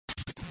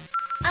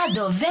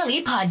Ado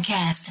Valley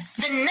Podcast,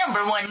 the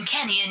 #1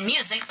 Kenyan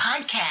music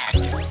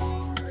podcast.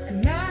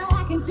 Now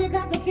I can pick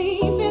up the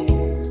pieces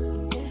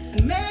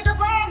and make a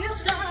brand new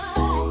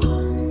start.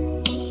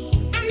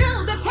 I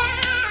know the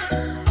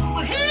time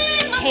will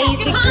heal my Hey,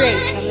 the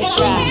Great on the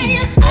track.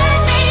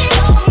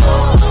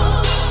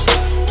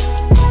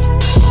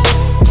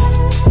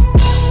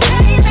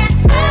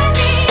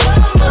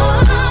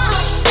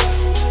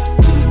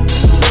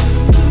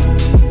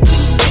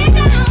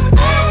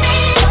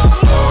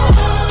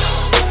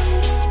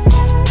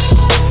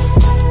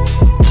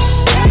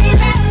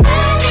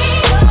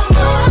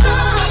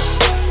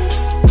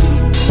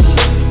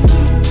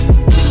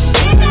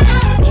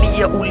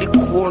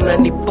 Ulikuona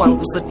ni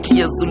pangu za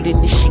tia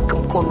ulinishika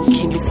mkono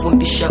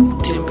kinifundisha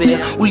kutembea,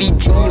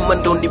 ulijinyima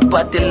ndo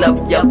nipate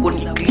love yako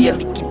ni clear,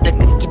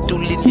 nikitaka kitu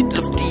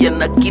ulinitafutia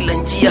na kila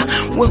njia,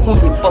 wewe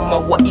hunipa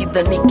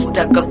mawaidha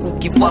nikitaka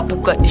kugive up,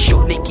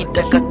 ukanishow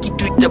nikitaka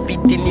kitu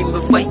itabidi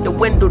nimefaida,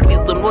 wendo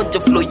reason moja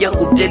flow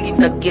yangu daily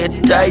na get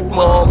tight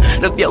mom,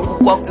 love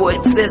yangu kwako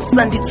excess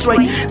and it's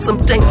right,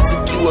 sometimes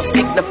ukiwa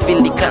sick na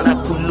feel kana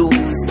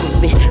kulose,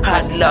 ni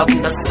hard love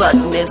na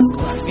sadness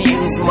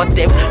confused, my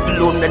time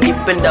flow na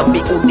nipenda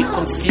mi uni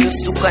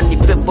confused,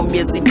 ukanipepa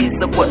miezi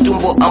 9 kwa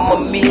tumbo ama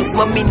miss,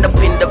 mami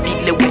napenda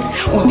vile we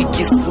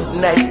unikiss good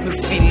night, we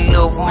feel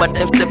love, my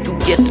time step to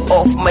get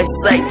off my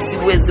side,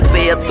 siwezi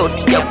bear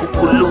thought ya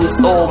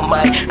kukulose, oh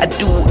my, I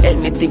do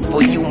anything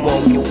for you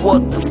mom, you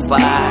worth the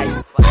fight.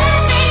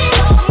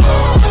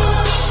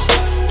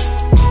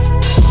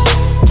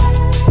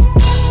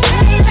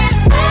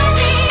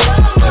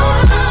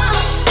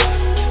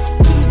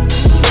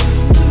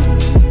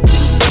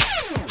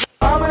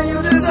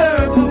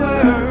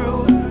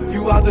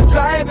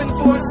 Driving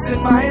force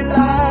in my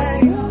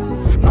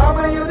life,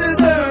 mama, you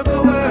deserve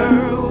the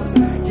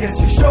world.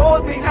 Yes, you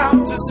showed me how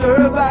to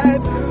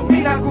survive.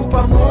 Mina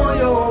kupa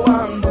moyo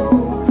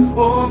wangu,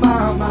 oh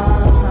mama.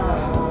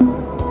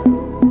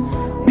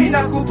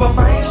 Mina kupa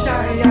maisha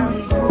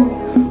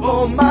yangu,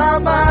 oh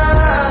mama.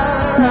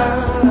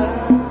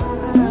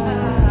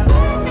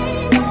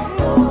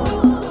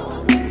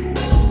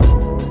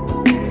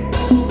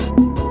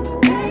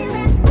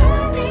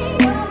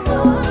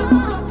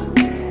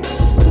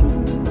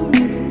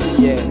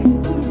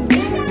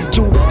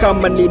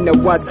 Kama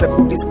ninawaza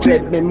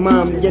kudescribe my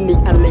mom, yani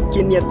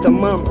alekeni ya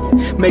tamam.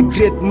 My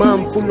great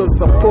mom, full of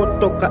support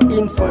toka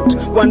infant.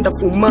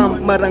 Wonderful mom,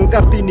 mara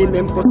ngapi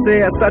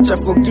nimemkosea, such a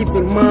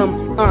forgiving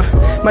mom.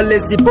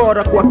 Malezi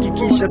bora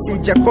kuhakikisha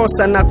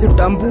sijakosa na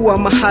kutambua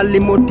mahali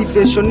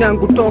motivation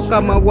yangu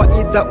toka,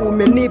 mawaidha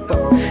umenipa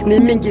ni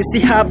mingi si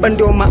haba,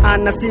 ndio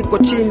maana siko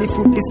chini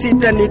futi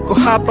 6 niko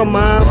hapa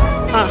mom.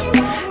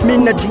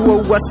 Mimi najua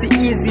uwasi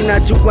easy,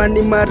 najua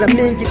ni mara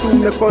mingi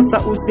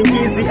tumekosa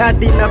usingizi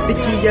hadi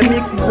nafikia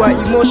mikuwa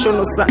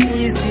emotional sa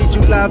easy,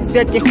 juu love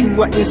yake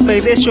huwa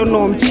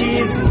inspirational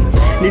mchizi,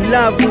 ni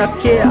love na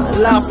care,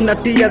 love na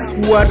tears,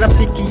 huwa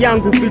rafiki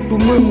yangu vitu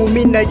muhimu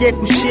mimi na yeye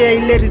kushare,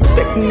 ile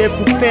respect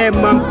nimekupea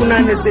mam, kuna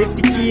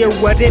nezefikia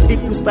uwa ready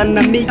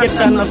kustana mimi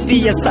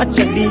tanafia such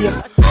a dear.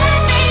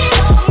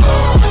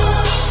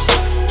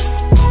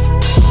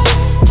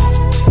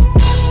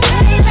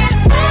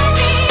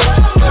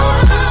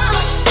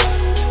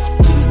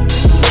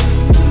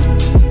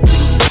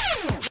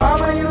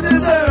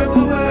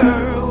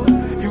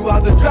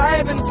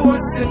 Driving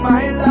force in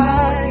my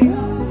life,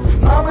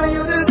 mama,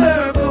 you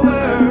deserve the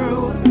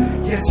world.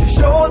 Yes, you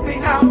showed me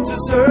how to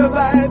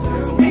survive.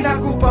 Mina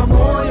kupa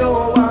moyo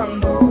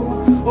wangu,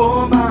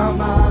 oh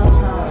mama.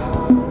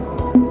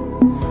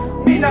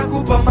 Mina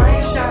kupa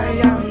maisha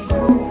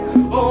yangu,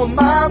 oh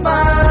mama.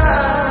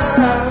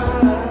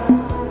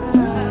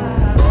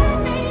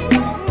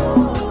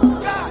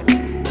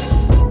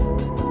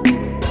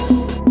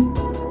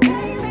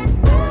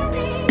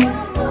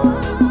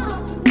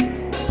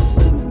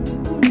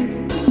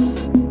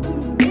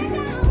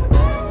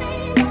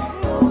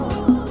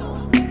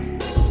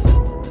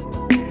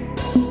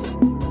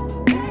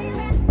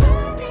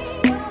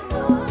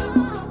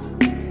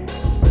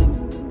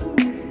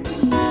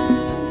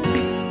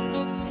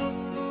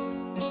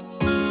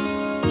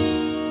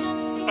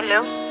 Hello?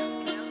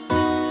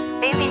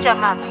 Baby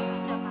Jamami.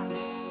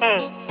 Hey,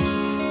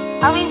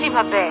 awinji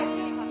mabe.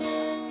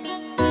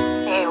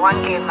 Hey,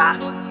 wangema.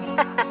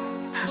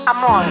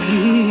 Amor.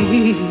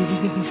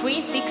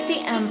 360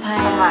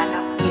 Empire.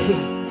 Amano.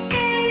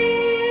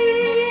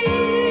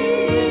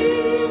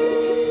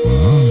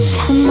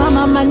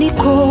 Mama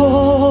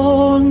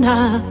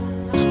manikona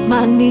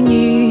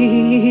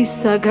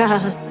maninyisaga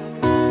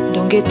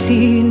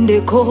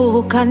dongetinde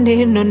ko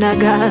kaneno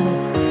naga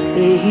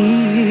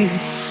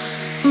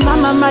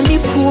mama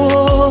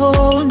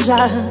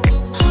manipuonja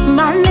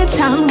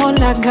manetango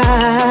naga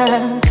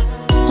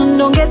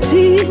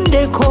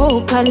dongetinde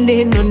ko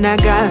kaneno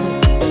naga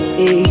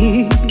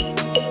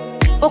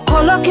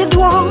okolo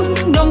kidwong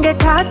donge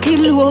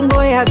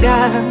kakiluongo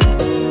yaga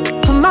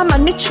mama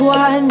ni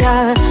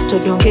chwanya to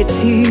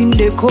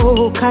dongetinde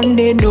ko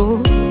kaneno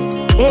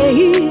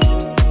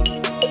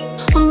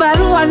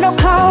barua no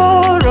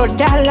kaoro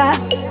dala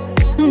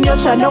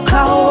nyocha no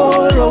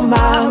kaoro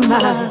mama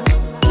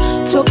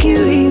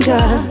tokiwinja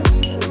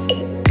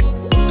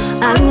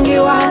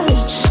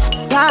angiwach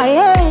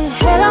yae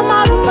hera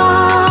mar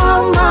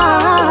mama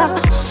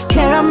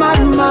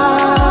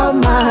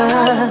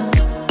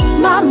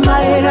mama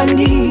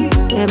erani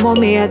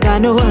emomiya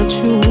dhano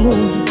wachu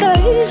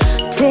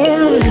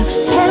tel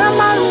hera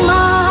mar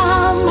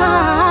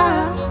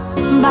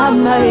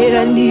mama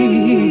erani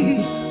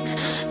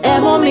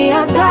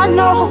emomiya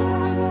dhano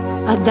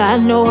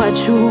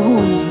wachu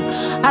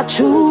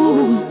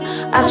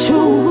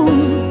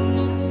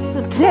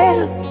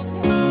tel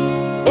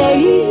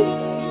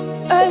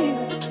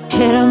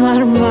hera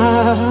mar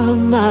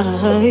mama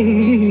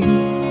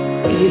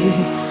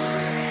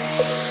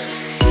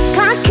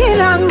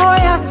kakirango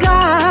yaga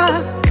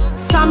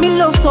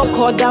samilo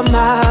sokoda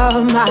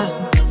mama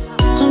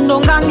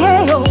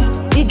ndongangeyo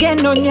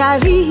igeno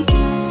nyari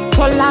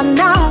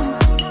tolamna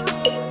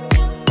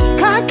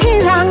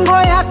kakirango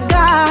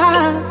yaga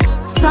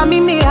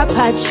samimi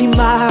apachi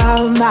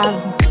mama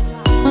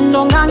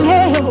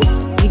ndongangeyo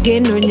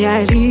igeno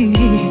nyari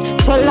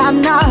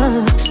tolamna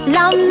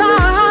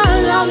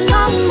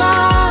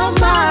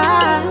mama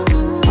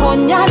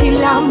onyari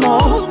lamo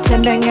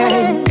tembenge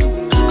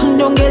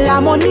ndonge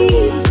lamoni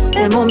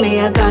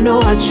emomiya dhano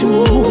wachu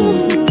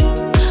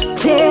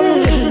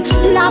tel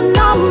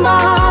lamna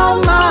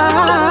mama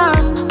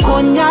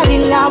onyari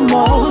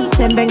lamo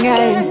tembenge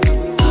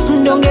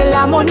ndonge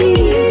lamoni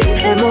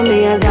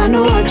emomiya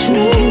dhano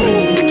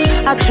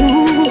wachu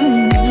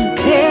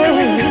tel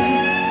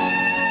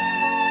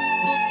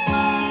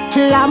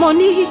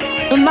lamoni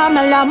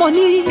mama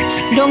lamoni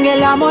ndonge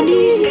lamoni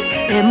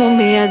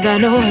emomiya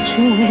dhano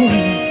wachu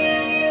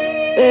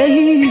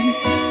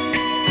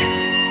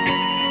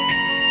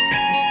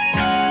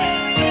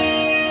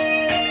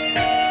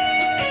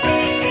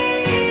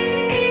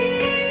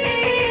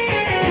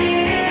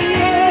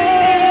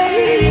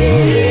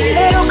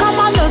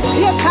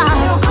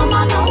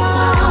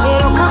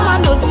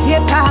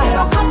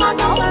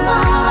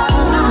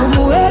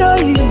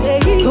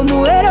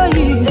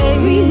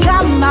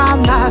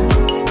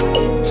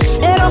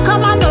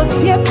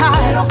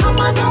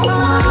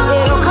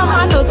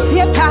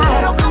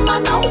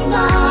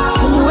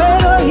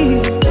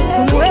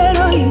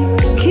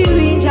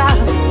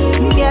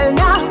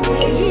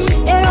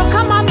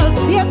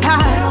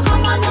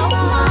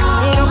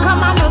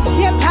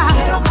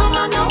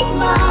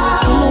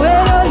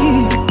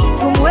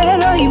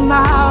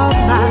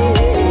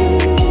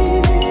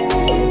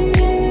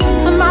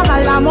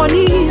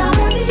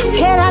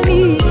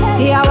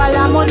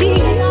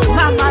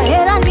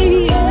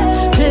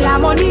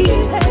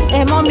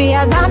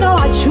emomiya dhano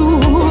wachu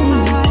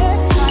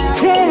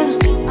tel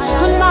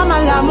mama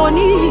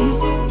lamoni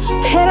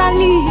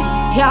herani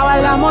yawa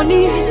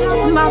lamoni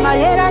mama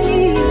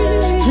herani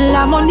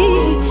lamoni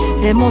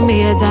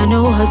emomiya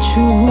dhano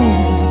wachu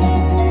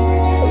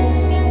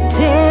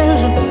tel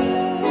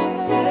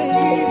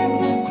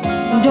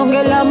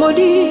ndonge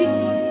lamoni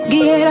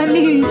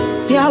giherani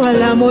yawa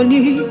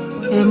lamoni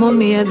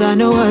emomiya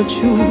dhano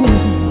wachu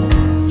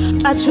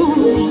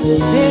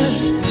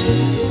tel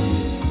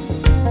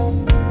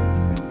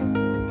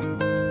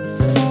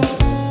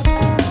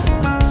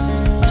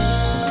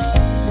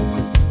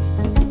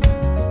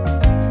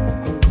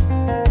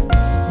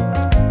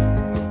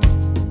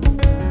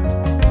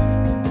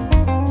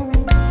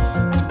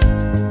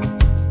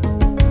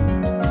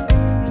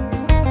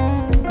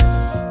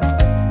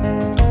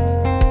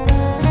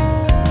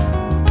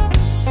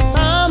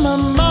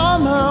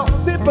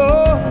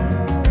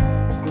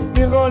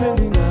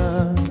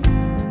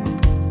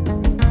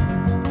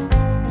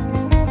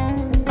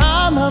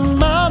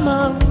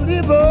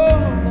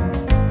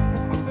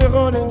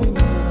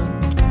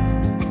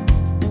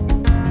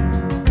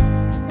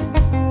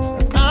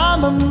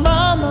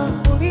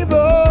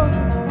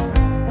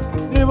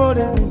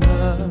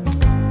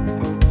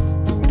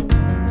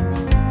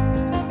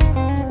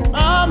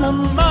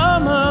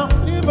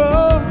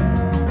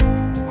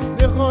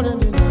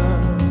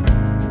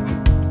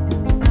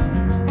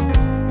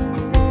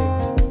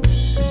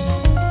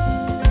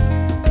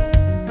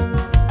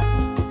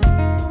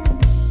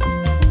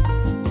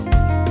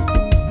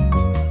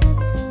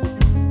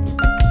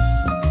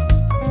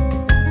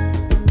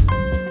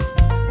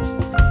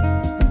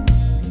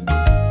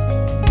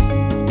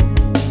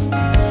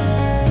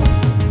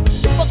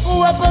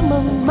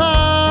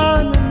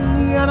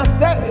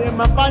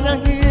Fanya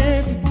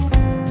hivi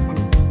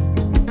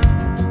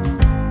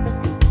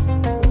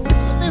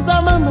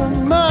usipotizama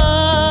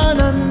mama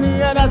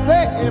nani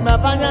anasema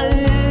fanya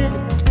hivi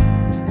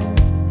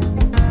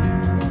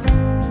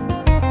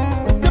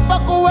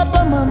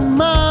usipokuwepo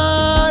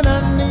mama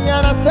nani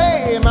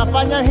anasema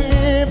fanya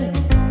hivi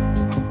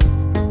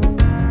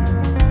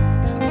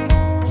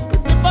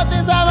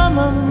usipotizama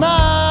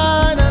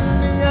mama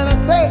nani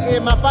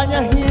anasema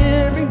fanya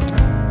hivi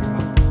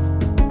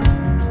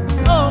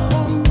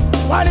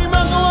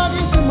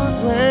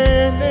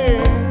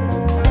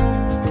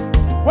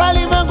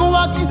Walimwengu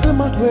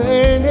wakisema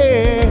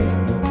twende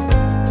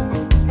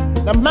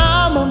na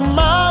mama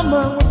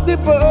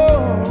usipo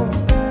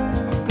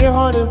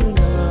nihone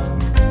mina.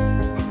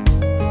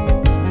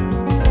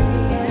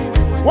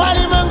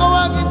 Walimwengu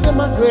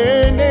wakisema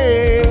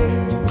twende,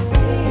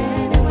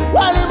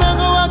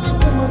 walimwengu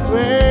wakisema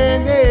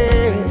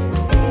twende.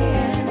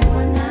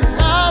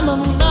 Mama,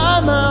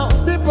 mama,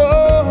 usipo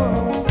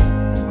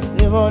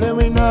nihone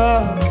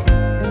mina.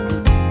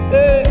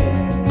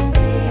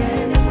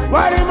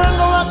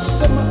 Walimwengu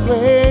wakisema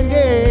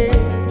twende,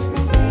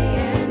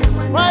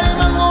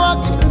 walimwengu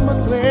wakisema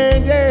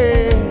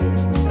twende.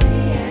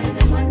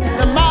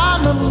 Na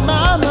mama,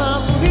 mama,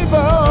 usipo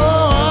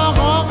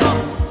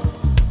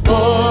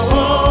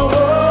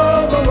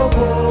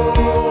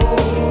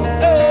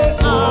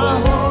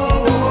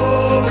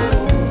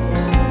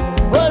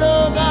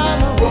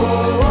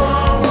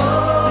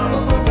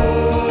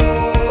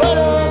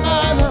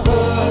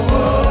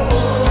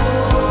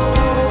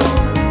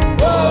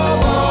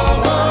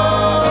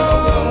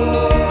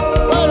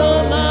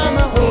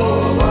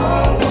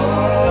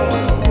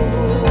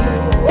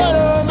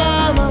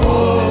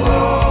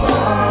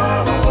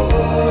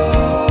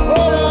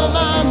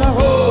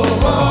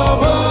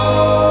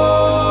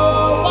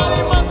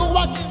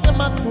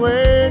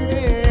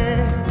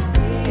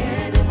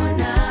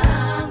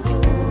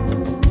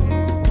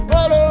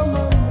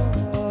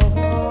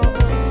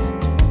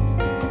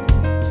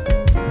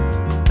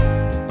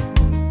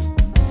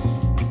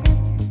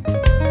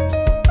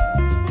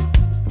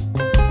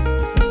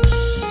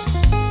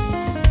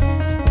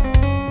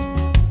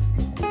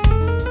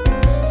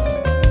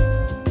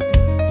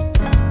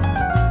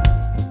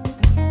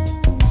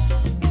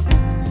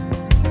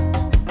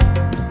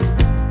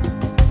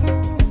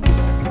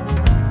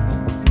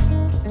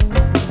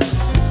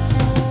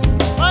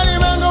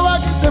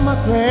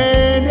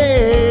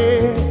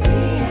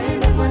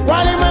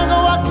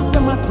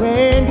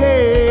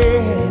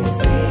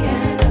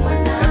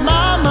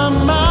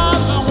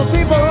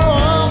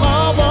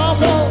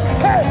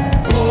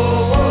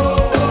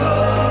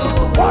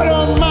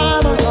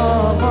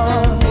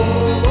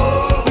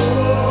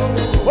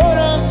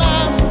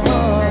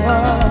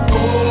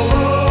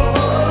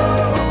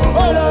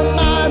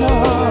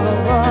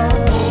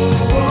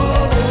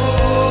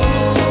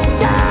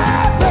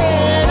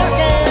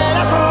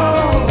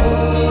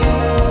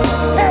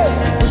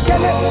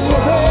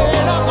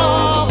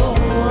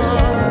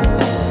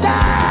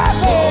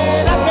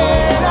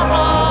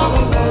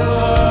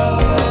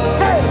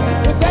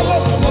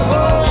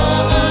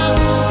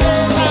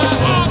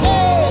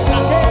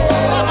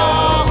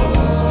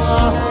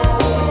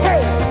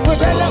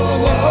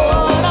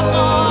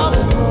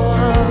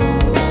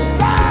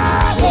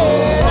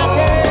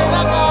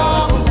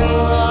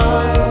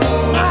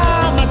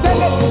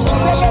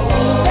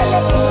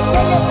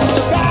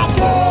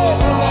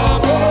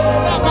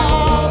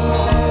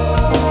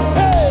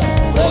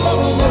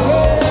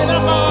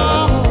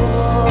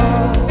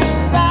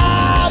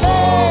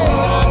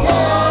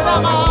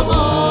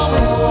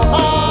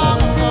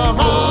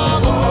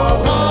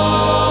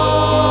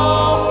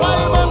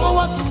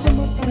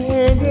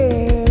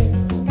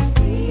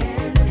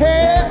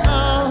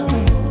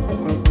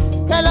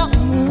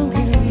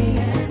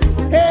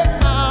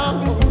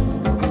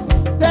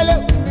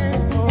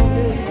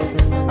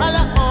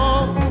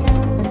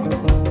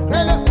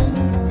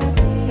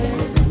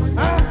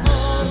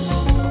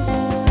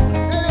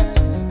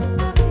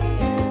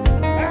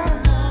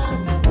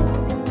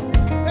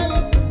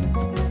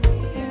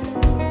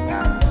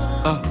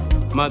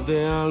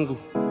Madhe yangu,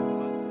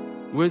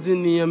 wezi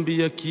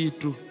niambia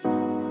kitu,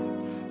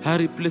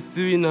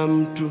 hariplesiwi na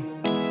mtu.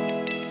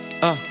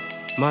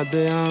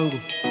 Madhe yangu,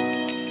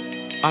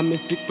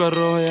 amestick kwa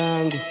roho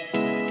yangu.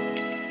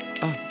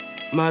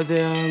 Madhe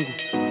yangu,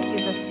 this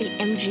is a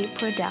CMG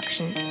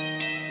production.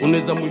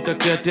 Unaweza muita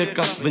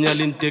caretaker venye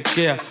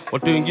alinitekea,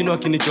 watu wengine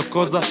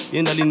wakinichokoza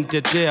yeye ndo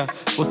alinitetea.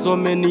 For so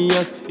many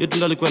years yetu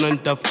ndo alikuwa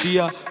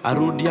ananitafutia. A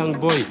rude young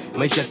boy,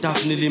 maisha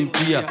tough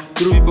nilimpia.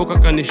 Through Iboka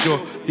kanisho,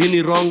 hii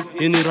ni wrong,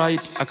 hii ni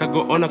right.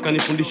 Akago on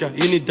akanifundisha,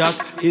 hii ni dark,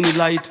 hii ni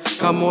light.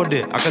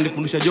 Kamode,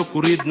 akanifundisha jo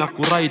kuread na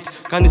kurite.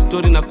 Kani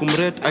story na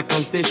kumrate, I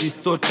can say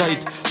she's so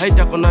tight.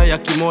 Haita kona ya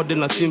kimodel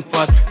na sim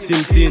fat,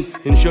 sim thin.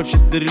 In short,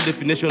 she's the real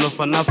definition of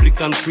an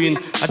African queen.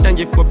 Hata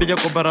ngekuwa beja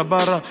kwa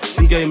barabara,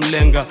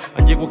 singeimlenga.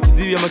 Angekuwa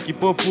kiziwi ama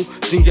kipofu,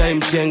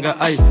 singeimtenga.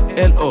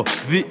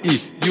 L-O-V-E,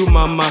 you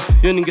mama.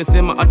 Yo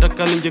ningesema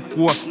ataka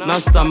ningekuwa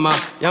nastama.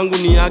 Yangu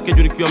ni yake,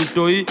 juu nikiwa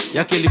mtoi,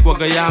 yake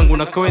ilikuwaga yangu.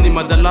 Na kawe ni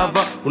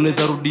madalava,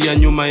 unaweza rudia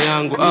nyuma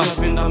yangu. Mimi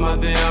napenda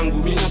madhe yangu,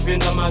 mimi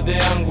napenda madhe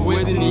yangu.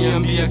 Wezi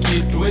niambia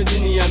kitu, wezi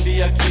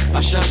niambia kitu.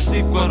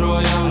 Ashastik kwa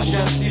roho yangu,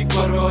 ashastik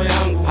kwa roho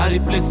yangu.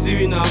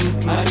 Hariplesiwi na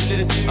mtu,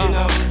 hariplesiwi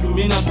na mtu.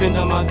 Mimi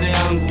napenda madhe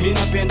yangu, mimi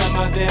napenda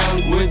madhe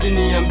yangu. Wezi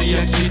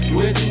niambia kitu,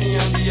 wezi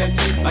niambia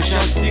kitu.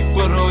 Ashastik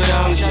kwa roho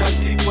yangu,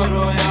 ashastik kwa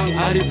roho yangu.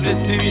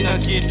 Hariplesiwi na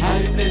kitu,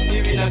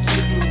 hariplesiwi na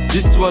kitu.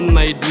 This one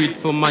I do it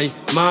for my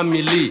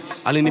mommy Lee.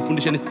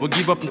 Alinifundisha nisipo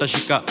give up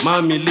nitashika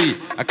mommy Lee.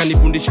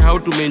 Akanifundisha how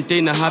to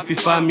maintain a happy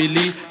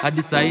family.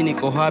 Hadi sahi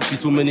niko happy,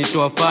 so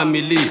umenitoa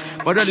family.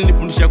 Bado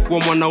alinifundisha kuwa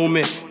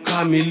mwanaume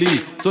kamili,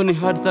 so ni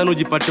hard sana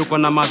ujipate uko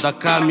na mother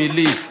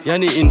kamili.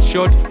 Yani in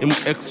short ni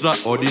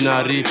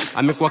extraordinary,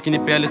 amekuwa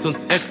kinipea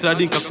lessons extra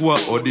dinka kuwa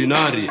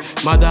ordinary.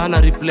 Mother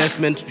hana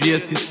replacement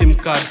GSC SIM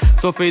card,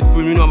 so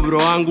faithful mimi na bro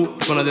wangu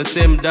tuko na the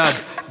same dad.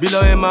 Bila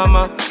we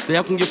mama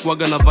saya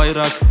kungekuaga na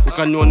virus,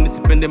 ukaniona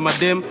nisipende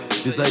madem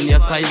design ya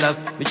Silas.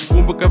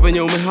 Nikikumbuka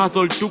venye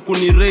umehustle tu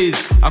kuni raise,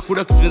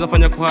 hakuna kitu naweza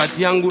fanya kwa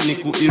hati yangu ni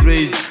ku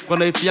erase. Kwa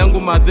life yangu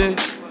madhe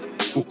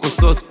uko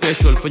so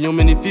special, penye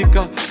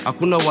umenifika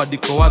hakuna word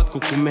iko worth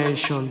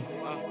kukumention.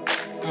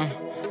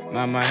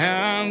 Mama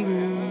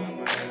yangu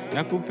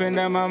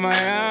nakupenda mama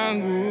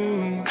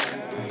yangu,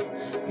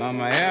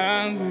 mama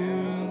yangu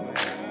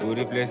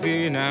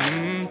ureplace na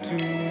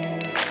mtu.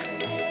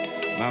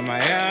 Mama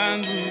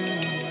yangu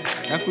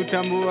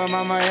nakutambua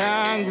mama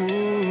yangu,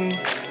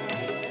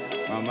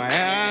 mama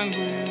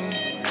yangu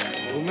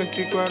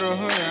umesikwa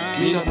roho yangu.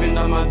 Mimi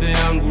napenda madhe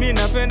yangu, mimi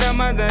napenda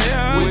madhe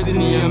yangu. Huwezi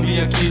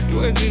niambia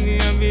kitu,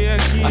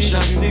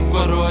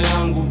 ashastikwa roho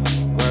yangu,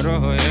 kwa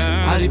roho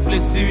yangu.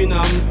 Hariplesiwi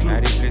na mtu,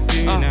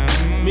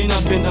 mimi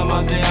napenda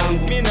madhe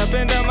yangu, mimi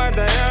napenda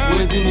madhe yangu.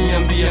 Huwezi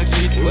niambia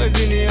kitu,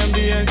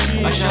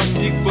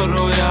 ashastikwa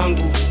roho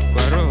yangu,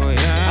 kwa roho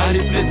yangu.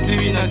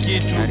 Hariplesiwi na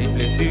kitu,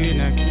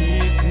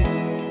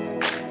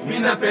 mimi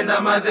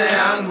napenda madhe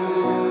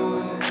yangu.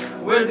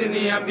 Huwezi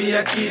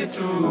niambia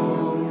kitu,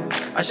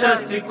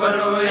 ashastikwa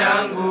roho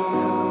yangu,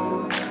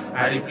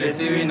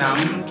 hariplesiwi na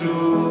mtu.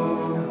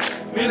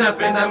 Mimi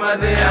napenda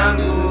madhe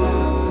yangu.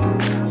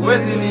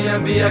 Huwezi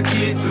niambia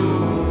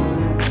kitu,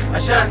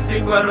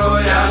 ashastikwa roho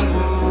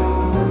yangu,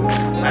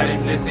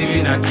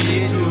 hariplesiwi na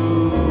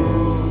kitu.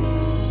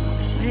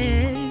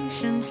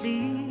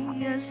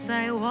 Patiently as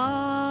I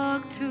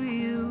walk to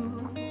you,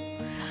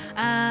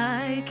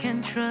 I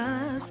can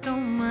trust all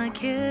my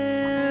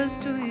cares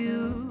to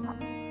you,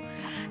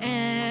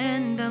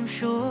 and I'm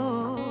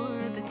sure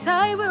that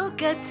I will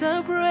get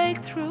a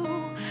breakthrough,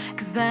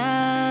 'cause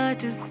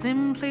that is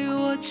simply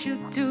what you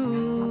do.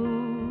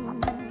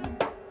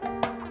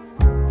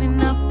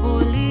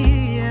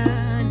 Ninapolia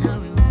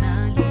nawe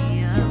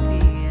unalia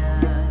pia,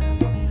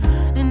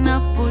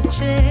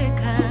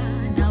 ninapocheka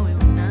nawe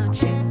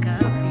unacheka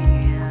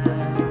pia,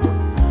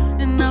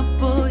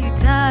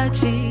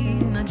 ninapohitaji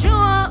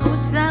najua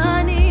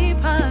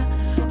utanipa,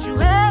 juu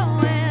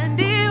wewe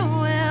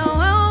ndiwe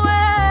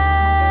wewe.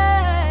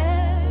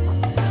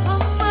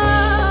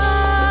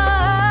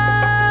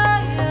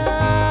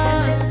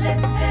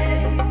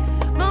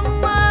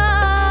 Mama,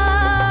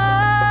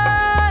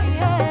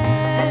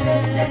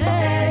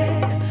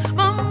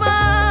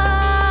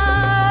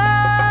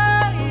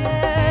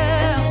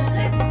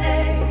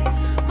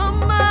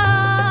 mama,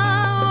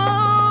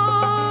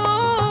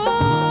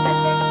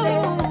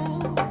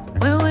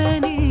 wewe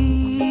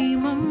ni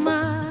mama,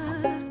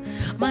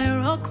 my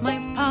rock, my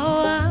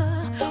power.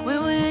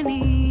 Wewe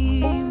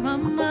ni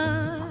mama,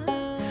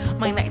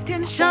 my knight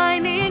in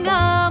shining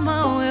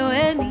armor.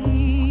 Wewe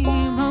ni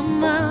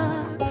mama,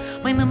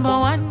 my number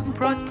one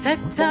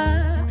protector.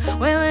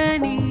 Wewe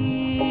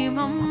ni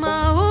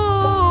mama,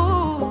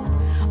 ooh,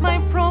 my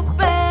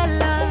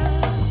propeller.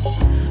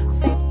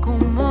 Siku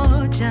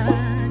moja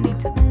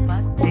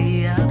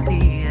nitakupatia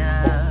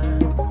pia,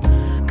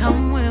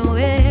 kamwe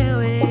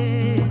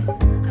wewe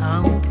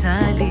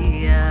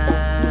hautalia.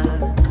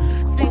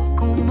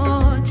 Siku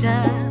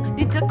moja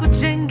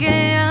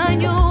nitakujengea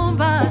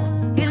nyumba,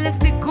 ile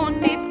siku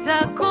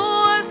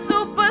nitakuwa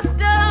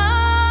superstar.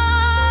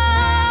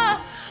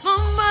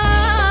 Mama,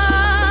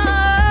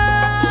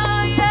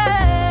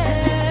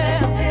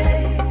 yeah.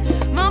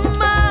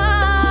 Mama,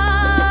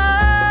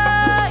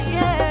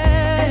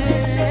 yeah.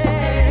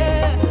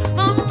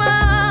 Mama,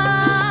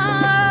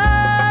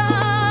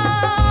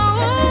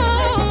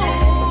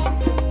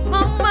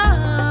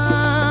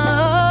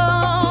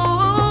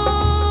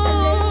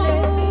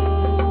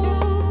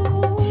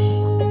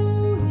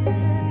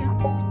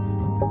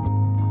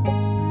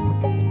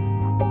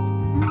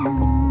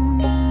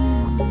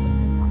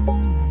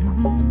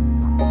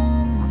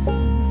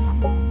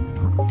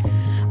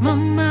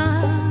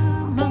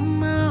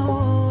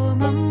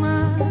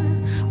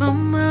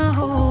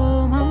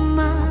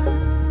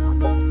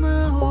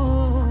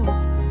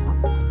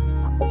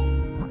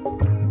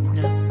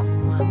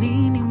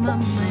 nakuamini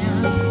mama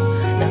yangu,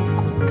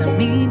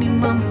 nakuthamini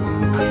mama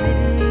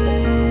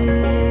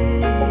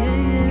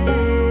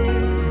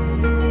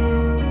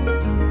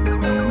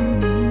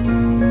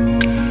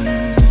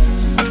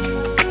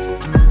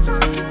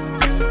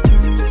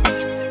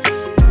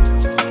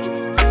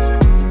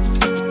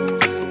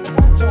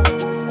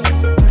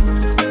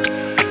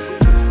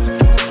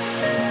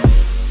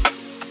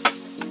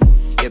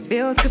You're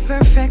built to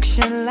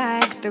perfection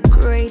like the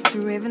great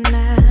river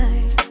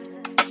Nile,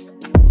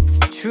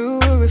 true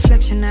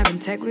reflection of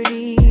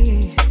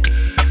integrity.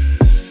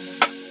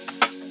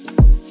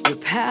 Your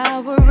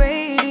power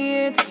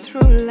radiates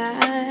through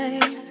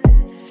life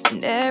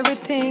and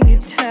everything you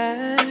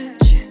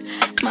touch.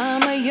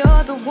 Mama,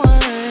 you're the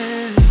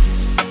one.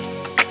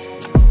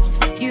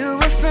 You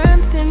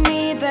affirm to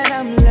me that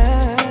I'm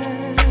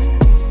loved,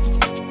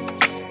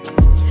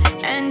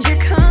 and you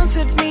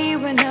comfort me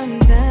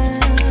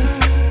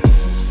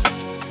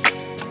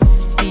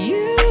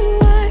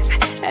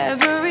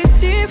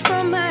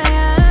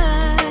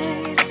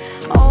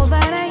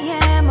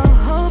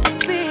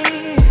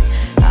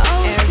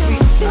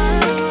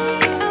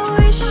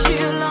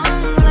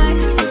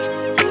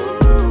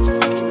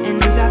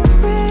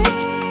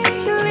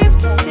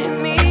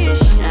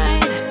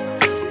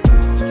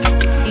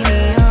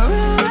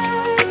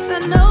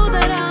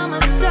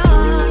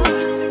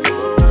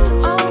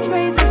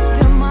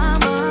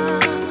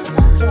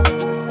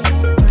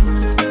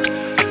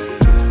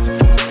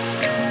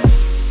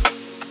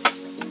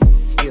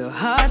Your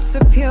heart's so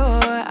pure,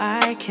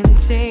 I can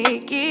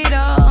take it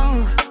all.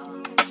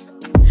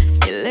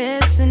 You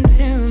listen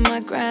to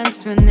my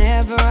grants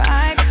whenever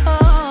I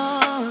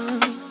call.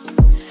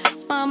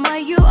 Mama,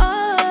 you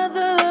are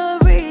the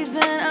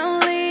reason I'm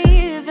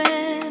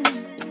living.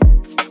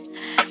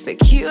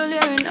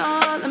 Peculiar in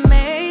all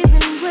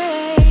amazing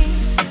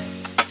ways.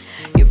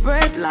 You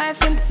breathed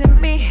life into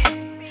me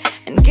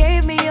and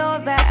gave me all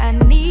that I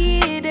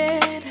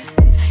needed.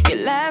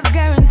 Your love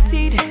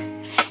guaranteed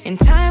in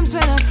times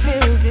when I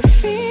feel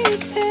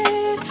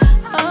defeated.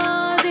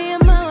 Oh dear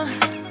mama,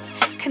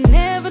 can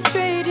never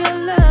trade your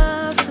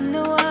love for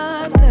no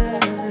other.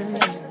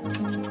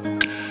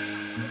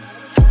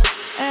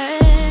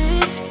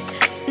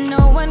 And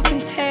no one can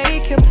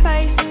take your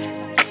place.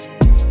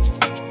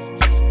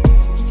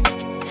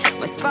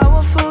 Most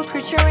powerful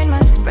creature in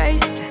my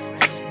space.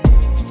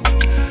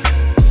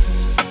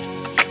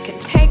 Can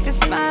take the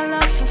smile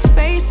off your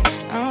face.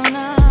 Oh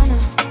no, no.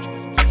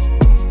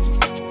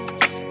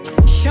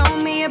 Show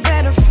me a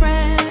better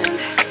friend.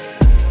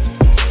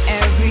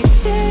 Every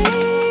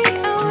day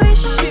I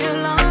wish you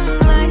long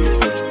life,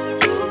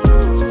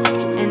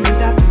 and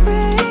I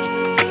pray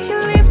you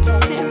live to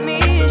see me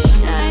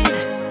shine.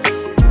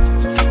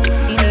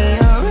 In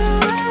your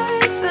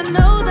eyes I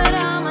know that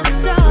I'm a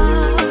star.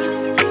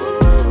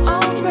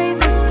 All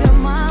praises to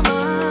mama.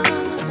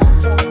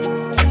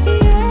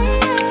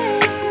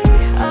 Yeah.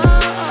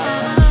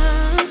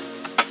 Oh,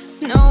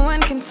 no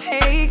one can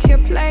take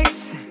your place.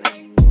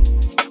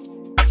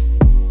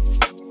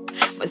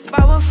 Most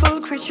powerful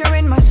creature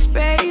in my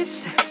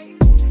space.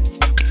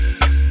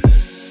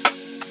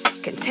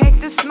 Can take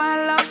the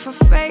smile off her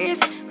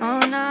face. Oh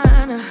no,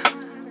 no.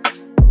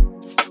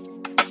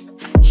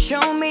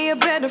 Show me a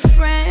better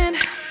friend.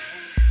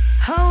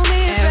 Hold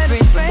me a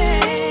better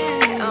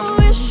friend. I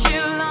wish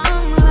you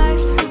long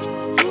life,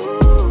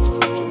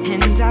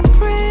 and I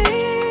pray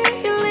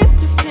you live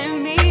to see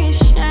me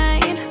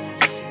shine.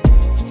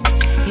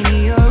 In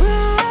your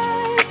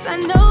eyes I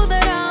know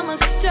that I'm a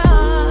star.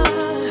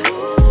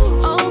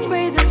 All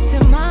praises to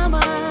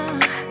mama.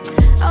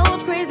 All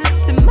praises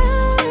to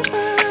mama.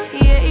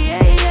 Yeah,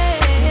 yeah,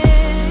 yeah.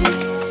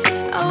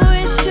 I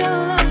wish you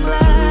long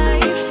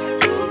life,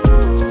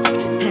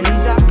 and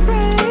I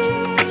pray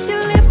you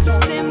live to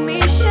see me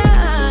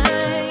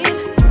shine.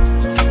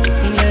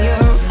 In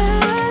your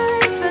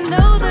eyes I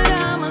know that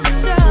I'm a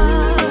star.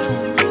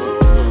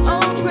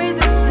 All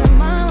praises to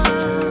mama.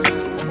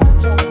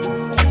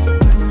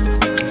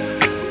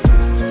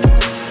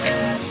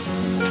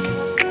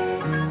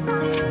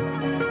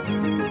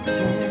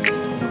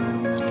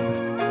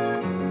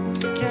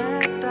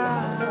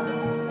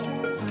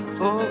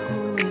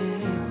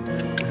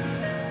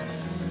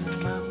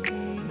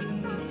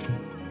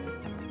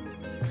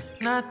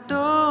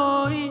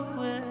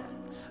 Natoigwe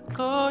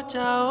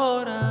kocha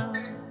ora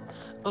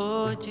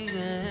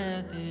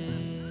ojigede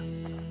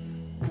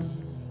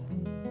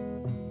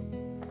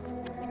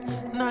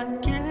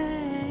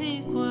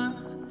Nakeigwa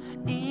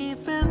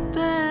even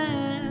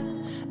then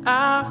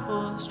I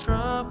was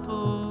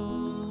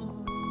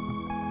troubled.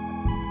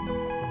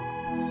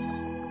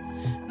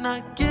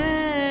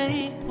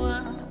 Nakeigwa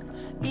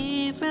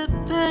even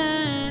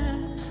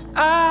then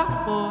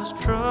I was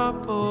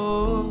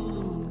troubled.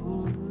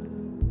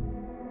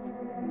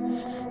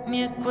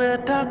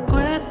 Niekweta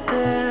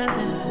kwete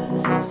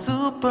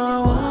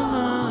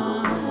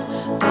superwoman,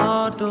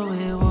 todo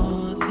we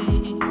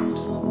worthy.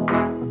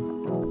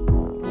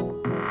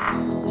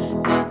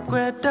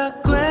 Niekweta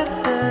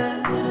kwete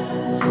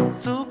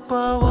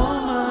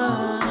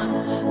superwoman,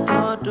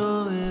 todo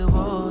we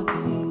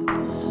worthy,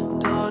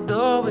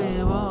 todo we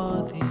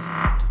worthy.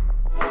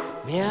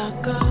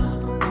 Miaka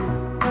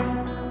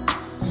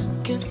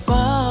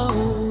kefao.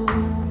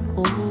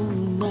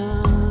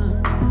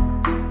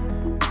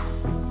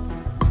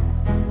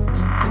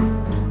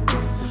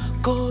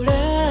 Go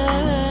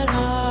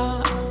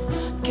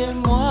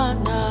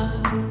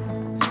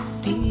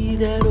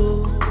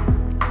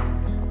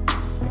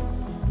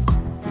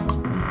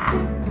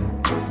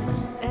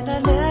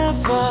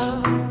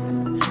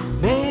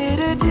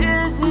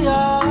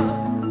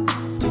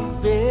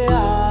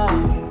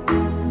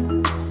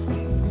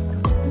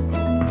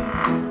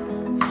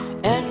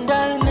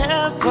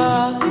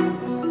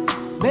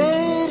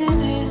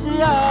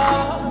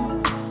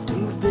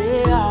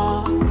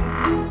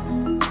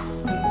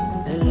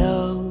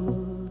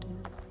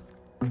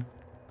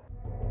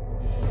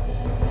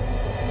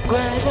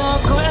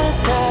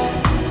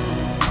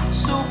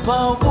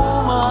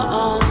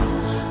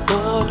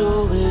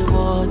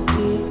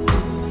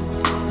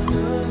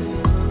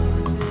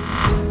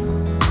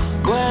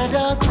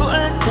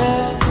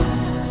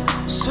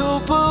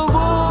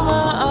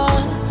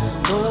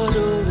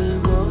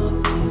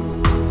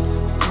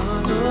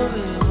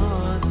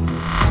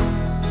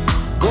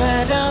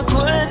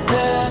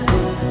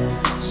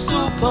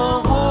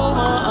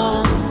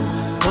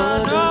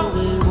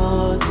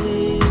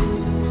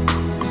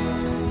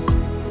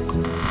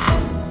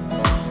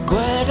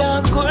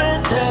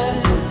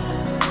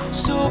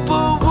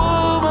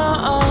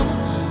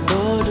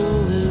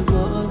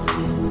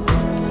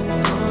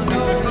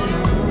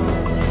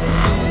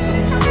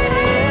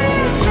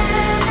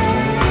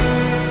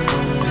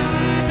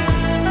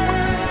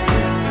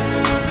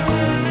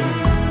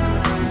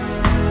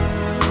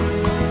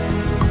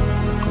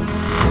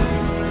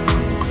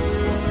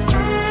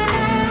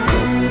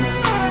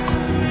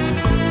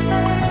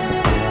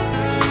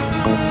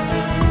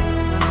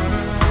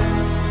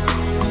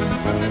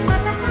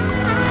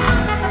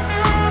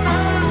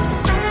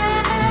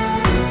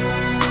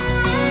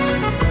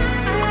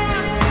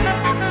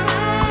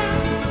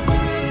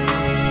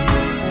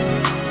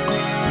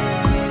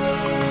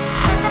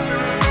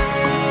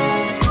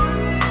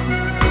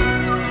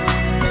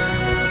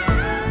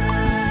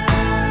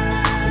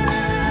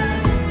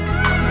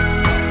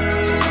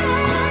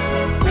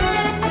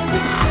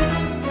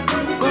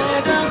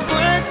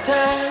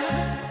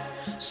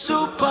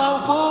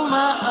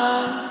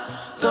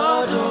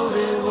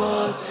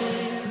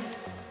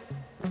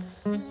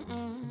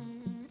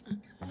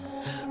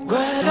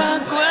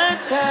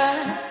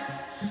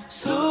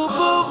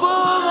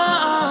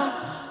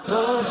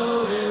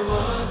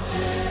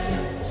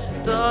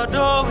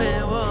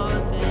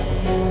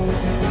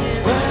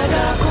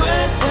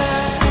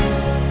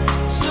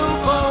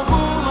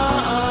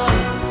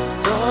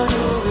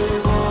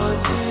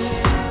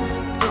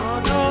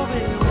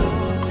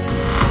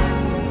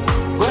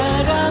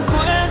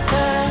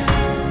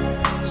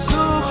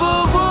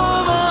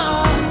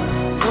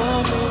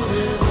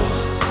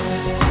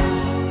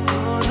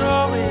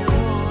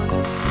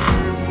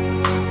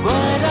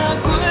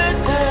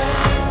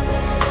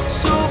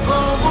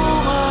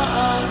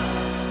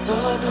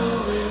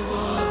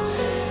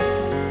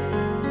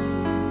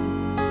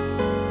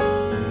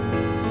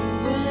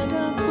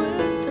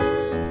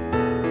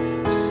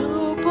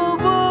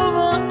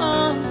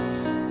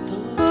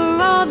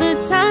all the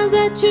times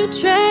that you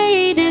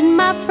traded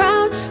my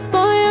frown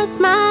for your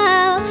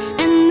smile,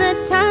 and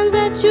the times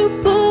that you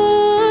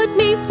put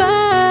me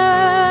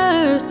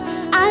first.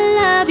 I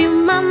love you,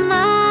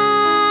 mama.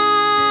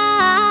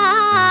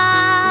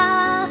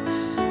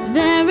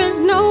 There is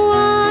no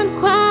one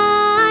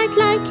quite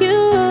like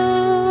you.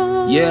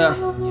 Yeah.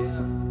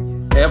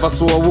 Ever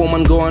saw a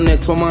woman go an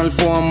extra mile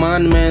for a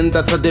man,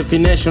 that's a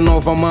definition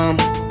of a man.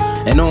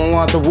 And no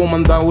other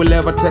woman that will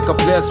ever take a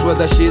place,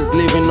 whether she's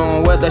living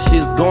or whether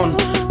she's gone.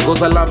 Cause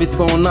our love is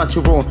so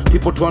natural.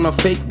 People tryna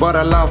fake, but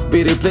our love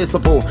be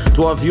replaceable.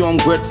 To have you, I'm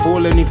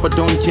grateful, and if I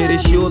don't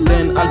cherish you,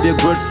 then I'll be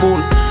grateful.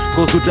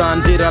 Cause you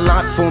done did a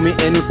lot for me,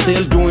 and you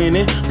still doing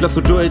it. Plus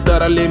you do it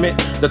at a limit.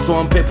 That's why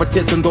I'm paper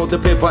chasing, though the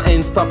paper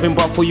ain't stopping.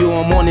 But for you,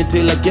 I'm on it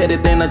till I get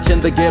it. Then I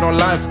change the ghetto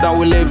life that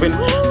we live in.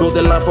 Though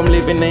the life I'm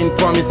living ain't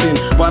promising,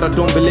 but I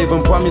don't believe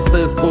in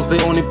promises, cause they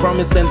only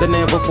promise and they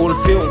never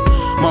fulfill.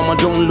 Mama,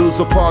 don't lose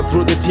your part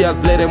through the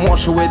tears, let them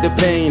wash away the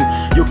pain.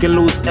 You can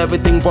lose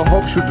everything, but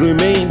hope should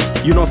remain.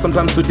 You know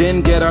sometimes we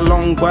didn't get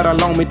along, but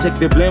allow me take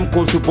the blame,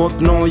 cause we both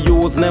know you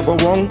was never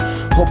wrong.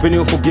 Hoping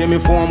you forgive me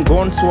for I'm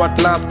gone, so at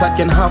last I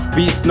can have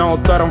peace now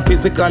that I'm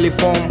physically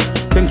formed.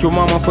 Thank you,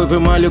 mama, for every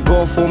mile you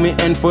go for me,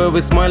 and for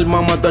every smile,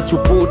 mama, that you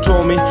put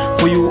on me.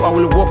 For you, I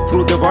will walk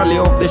through the valley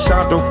of the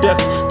shadow of death,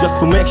 just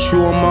to make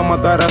sure, mama,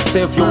 that I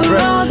save your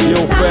breath. For all the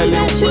times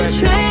that you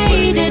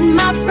traded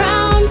my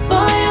frown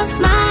for your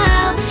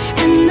smile,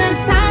 and the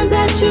times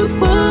that you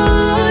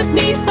put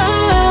me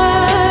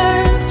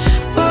first.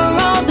 For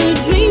all the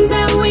dreams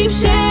that we've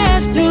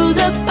shared through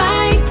the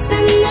fights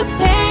and the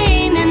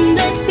pain and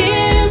the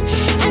tears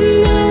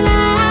and the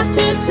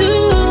laughter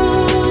too.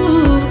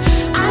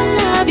 I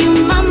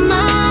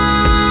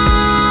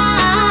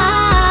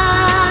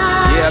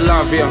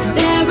love you.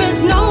 There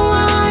is no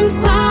one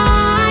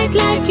quite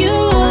like you.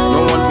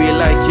 No one be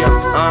like you.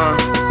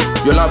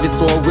 Your love is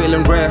so real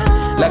and rare.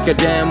 Like a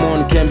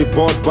diamond can be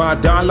bought by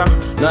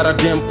 $1, not a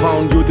damn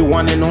pound. You the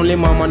one and only,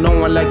 mama, no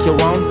one like you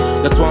around.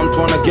 That's why I'm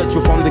tryna get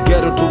you from the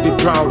ghetto to be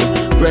proud.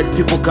 Great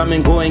people come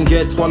and go and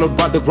get swallowed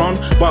by the ground,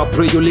 but I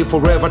pray you live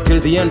forever till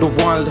the end of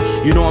world.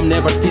 You know I'm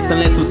never at peace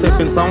unless you're safe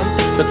and sound.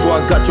 That's why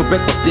I got your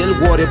back, but still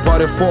worried about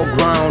the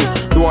foreground.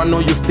 Though I know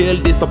you still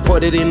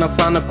disappointed in a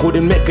son, I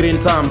couldn't make it in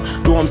time.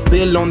 Though I'm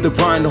still on the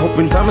grind,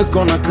 hoping time is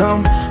gonna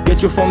come.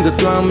 Get you from the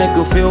slum, make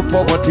you feel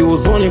poverty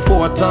was only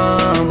for a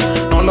time.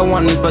 All I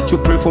want is that you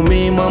pray for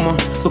me, mama.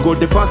 So God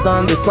the Father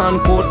and the Son,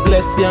 God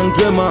bless young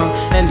dreamer.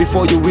 And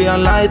before you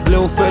realize,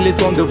 little fell is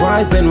on the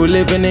rise, and we're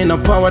living in a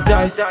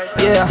paradise.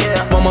 Yeah,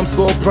 mama, I'm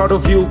so proud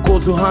of you,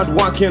 cause you're hard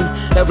working.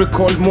 Every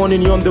cold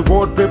morning you're on the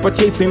road, paper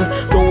chasing.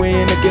 Though we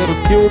in a ghetto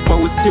still, but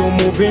we're still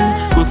moving.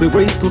 Cause the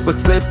race to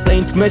success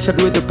ain't measured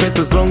with the pace,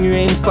 as long you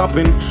ain't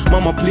stopping.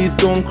 Mama, please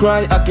don't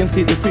cry, I can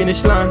see the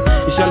finish line.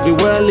 It shall be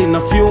well in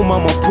a few,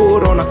 mama,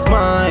 put on a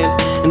smile.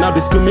 And I'll be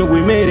screaming,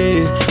 we made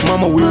it,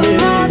 mama, we made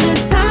it. All the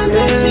times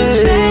that you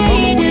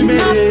traded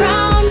my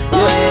frown for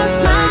your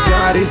smile,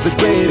 God is the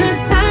greatest. And the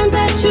times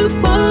that you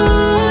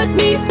put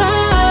me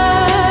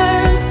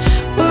first.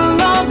 For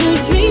all the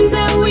dreams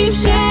that we've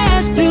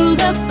shared through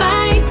the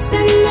fights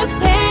and the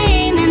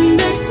pain and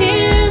the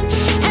tears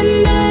and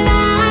the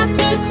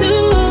laughter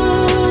too.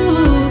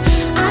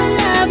 I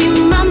love you,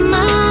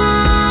 mama.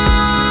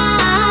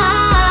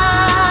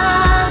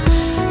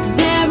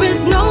 There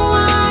is no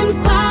one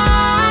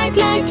quite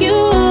like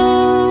you.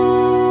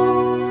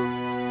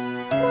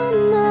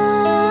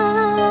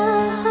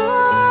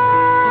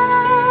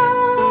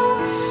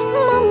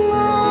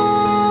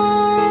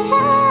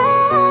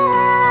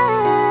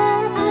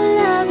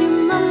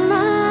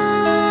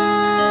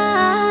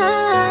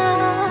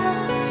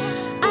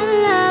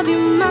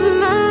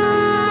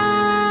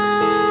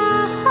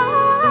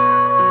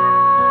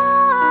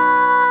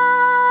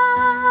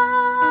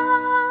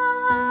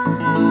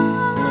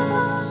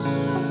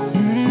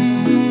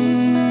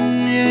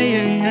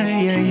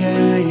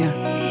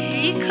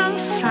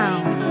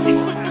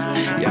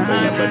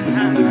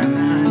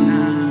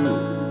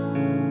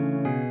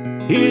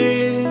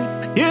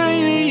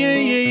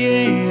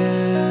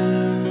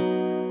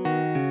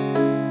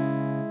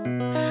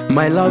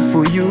 My love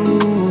for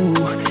you,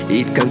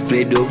 it can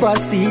spread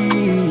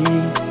overseas.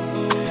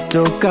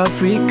 Talk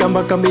Africa,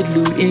 mpaka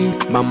Middle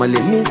East, mama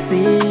let me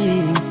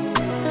sing.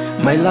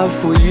 My love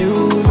for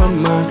you,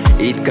 mama,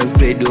 it can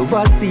spread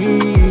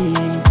overseas.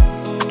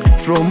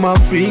 From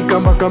Africa,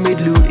 mpaka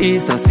Middle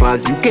East, as far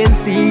as you can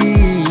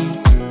see.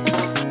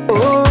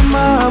 Oh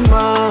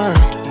mama,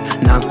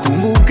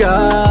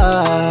 nakumbuka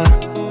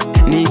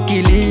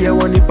nikilia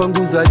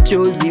wanipanguza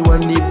chozi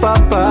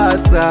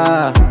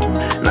wanipapasa.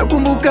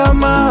 Nakumbuka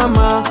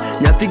mama,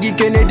 Nyathigi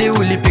Kennedy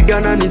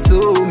ulipigana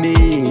nisome.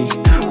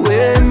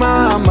 We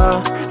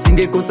mama,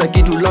 singekosa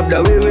kitu labda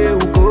wewe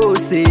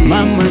ukose.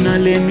 Mama, na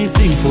let me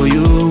sing for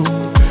you.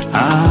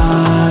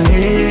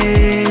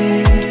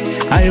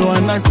 I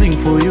wanna sing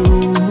for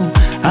you.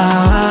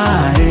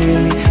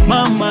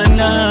 Mama,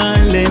 na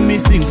let me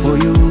sing for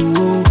you.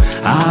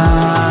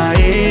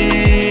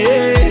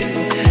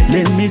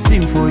 Let me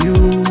sing for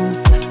you.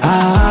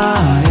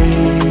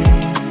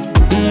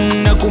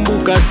 Nakumbuka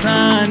nakumbuka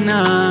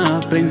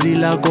sana penzi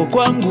lako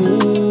kwangu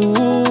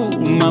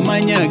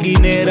mama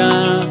Nyaginera.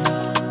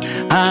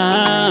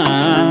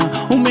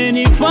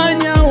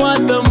 Umenifanya wa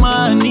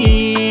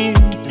thamani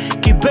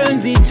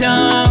kipenzi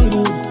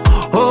changu,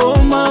 oh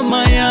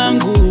mama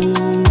yangu.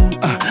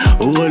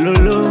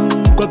 Ololo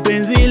kwa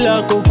penzi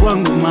lako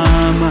kwangu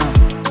mama,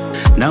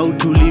 na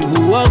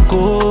utulivu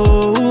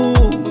wako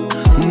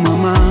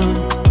mama,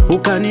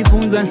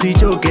 ukanifunza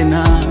nsichoke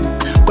na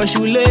kwa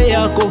shule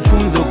yako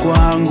funzo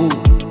kwangu,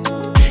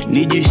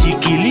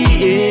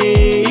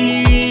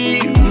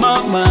 nijishikilie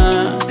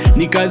mama,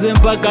 nikaze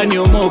mpaka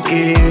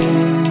niomoke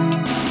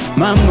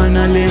mama,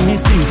 na let me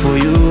sing for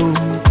you.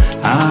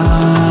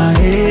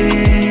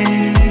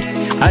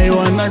 I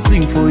wanna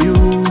sing for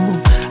you.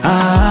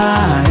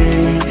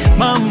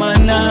 Mama,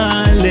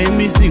 na let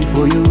me sing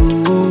for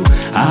you.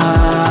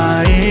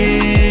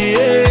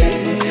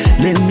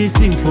 Let me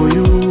sing for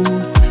you.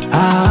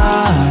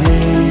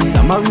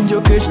 Sama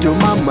winjo kech to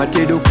mama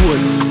tedo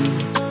kuon,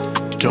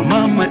 to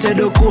mama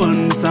tedo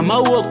kuon. Sama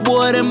wuok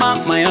buore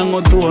mama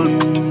yango thuon,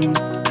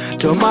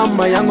 to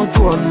mama yango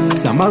thuon.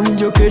 Sama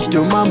winjo kech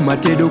to mama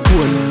tedo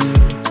kuon,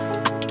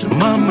 to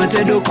mama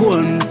tedo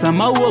kuon.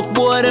 Sama wuok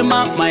buore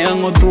mama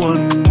yango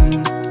thuon,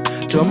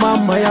 to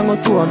mama yango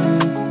thuon.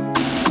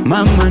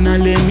 Mama, na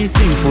let me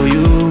sing for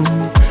you.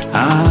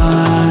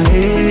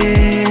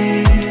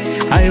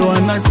 I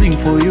wanna sing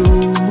for you.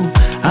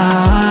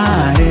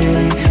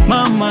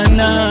 Mama,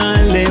 na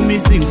let me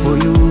sing for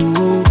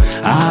you.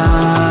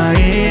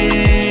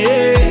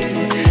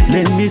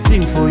 Let me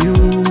sing for you.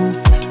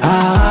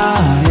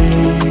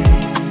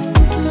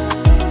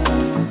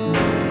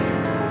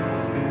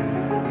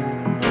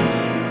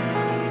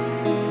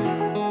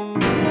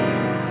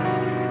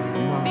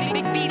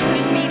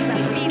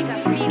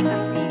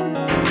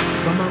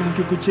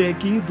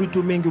 Kucheki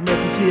vitu mingi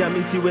umepitia,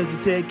 mi siwezi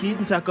take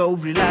it. Ntaka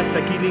urelax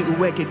akili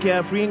uweke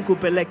carefree,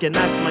 kupeleke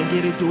nax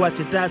mangiri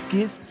tuwache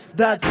taskis.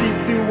 That's it,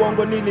 si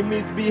uongo nili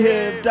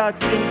misbehave.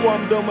 Taxing kwa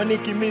mdomo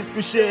niki miss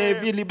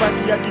kushave, ili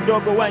baki ya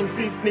kidogo wa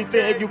insist ni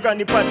theg.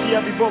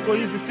 Ukanipatia viboko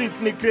hizi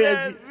streets ni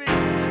crazy.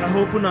 I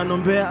hope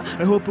unanombea,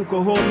 I hope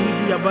uko home,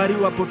 hizi habari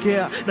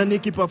wapokea. Na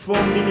niki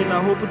perform nini na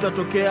hope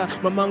utatokea.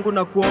 Mamangu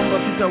na kuomba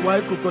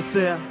sitawahi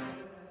kukosea.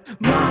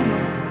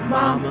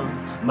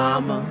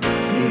 Mama,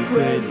 ni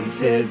kweli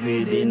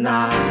sezi deny,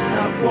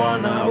 na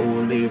kuona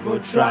ulivo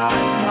try,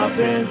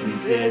 mapenzi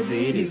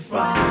sezi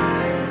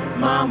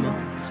define.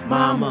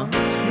 Mama,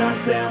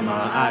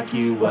 nasema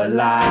akiwa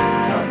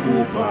lie,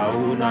 takupa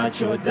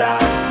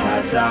unachodai,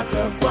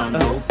 nataka kwanza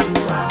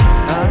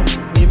ufurahi.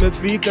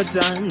 Nimefika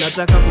time,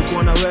 nataka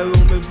kukuona wewe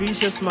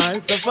umevisha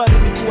smile. Safari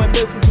ilikuwa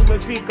ndefu,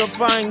 tumefika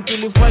fine.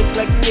 Tulifight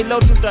lakini leo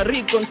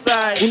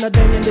tutareconcile.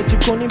 Unadai niende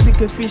jikoni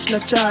mpike fish na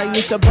chai,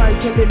 nitabai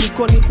twende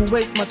likoni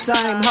kuwaste my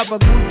time. Have a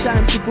good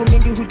time, siku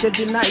mingi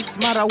hujaji nice.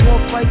 Mara war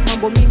fight,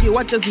 mambo mingi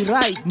wacha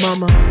zirai.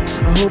 Mama,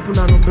 I hope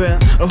unanombea,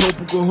 I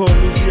hope uko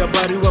home, hizi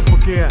habari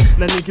wapokea.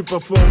 Na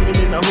nikiperform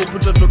mimi na hope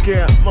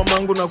utatokea.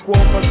 Mamangu na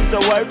kuomba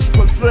sitawahi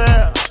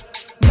kukosea.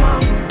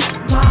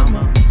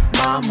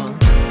 Mama,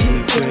 ni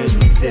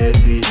kweli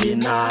sezi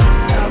deny, na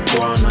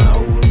kuona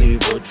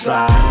ulivo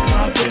try,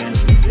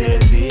 mapenzi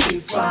sezi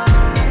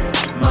define.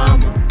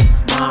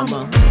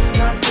 Mama,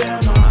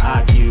 nasema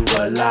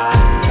akiwa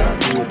lie,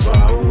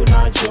 takupa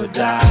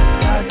unachodai,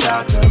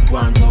 nataka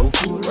kwanza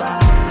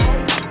ufurahi.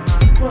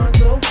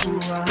 Kwanza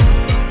ufurahi.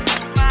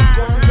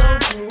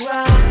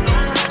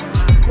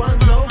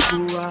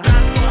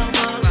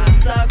 Mama,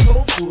 nataka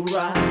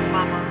ufurahi.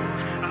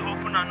 I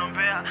hope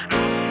unanombea, I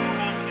hope uko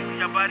home, hizi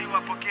habari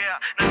wapokea.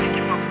 Na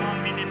nikiperform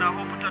mimi na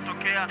hope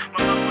utatokea.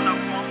 Mamangu na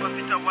kuomba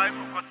sitawahi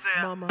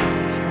kukosea. Mama,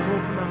 I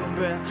hope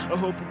unanombea, I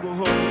hope uko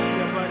home, hizi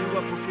habari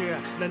wapokea.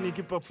 Na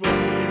nikiperform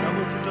mimi na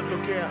hope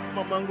utatokea.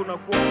 Mamangu na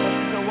kuomba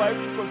sitawahi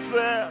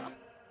kukosea.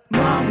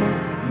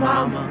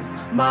 Mama,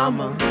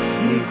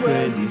 ni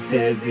kweli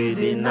sezi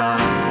deny,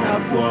 na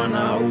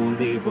kuona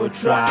ulivo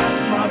try,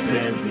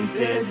 mapenzi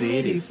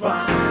sezi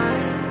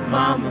define.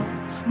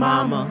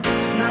 Mama,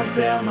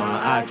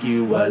 nasema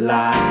akiwa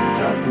lie,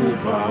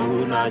 takupa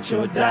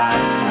unachodai,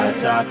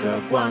 nataka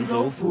kwanza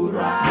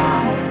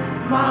ufurahi.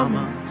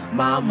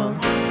 Mama,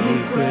 ni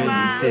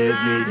kweli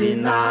sezi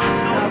deny,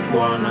 na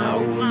kuona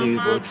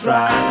ulivo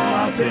try,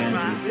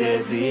 mapenzi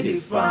sezi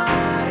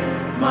define.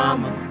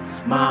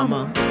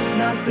 Mama,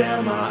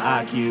 nasema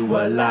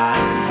akiwa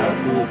lie,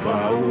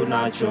 takupa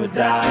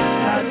unachodai,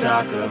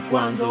 nataka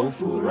kwanza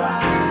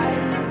ufurahi.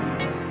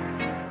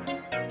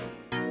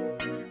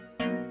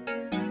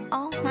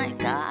 Oh my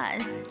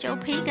God, Joe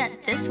P got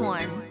this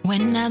one.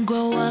 When I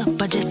grow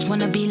up, I just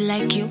wanna be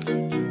like you.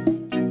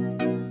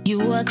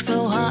 You work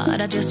so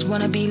hard, I just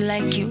wanna be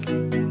like you.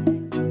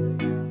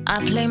 I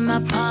play my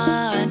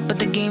part, but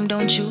the game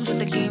don't choose.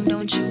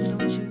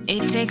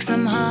 It takes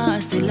some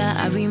heart, still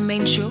I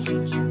remain true.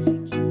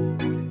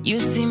 You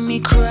see me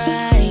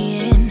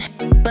crying,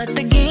 but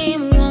the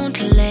game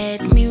won't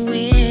let me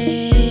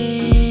win.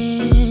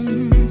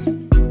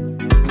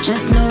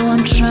 Just know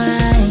I'm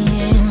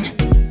trying,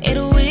 it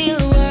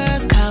will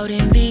work out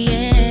in the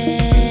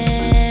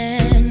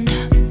end.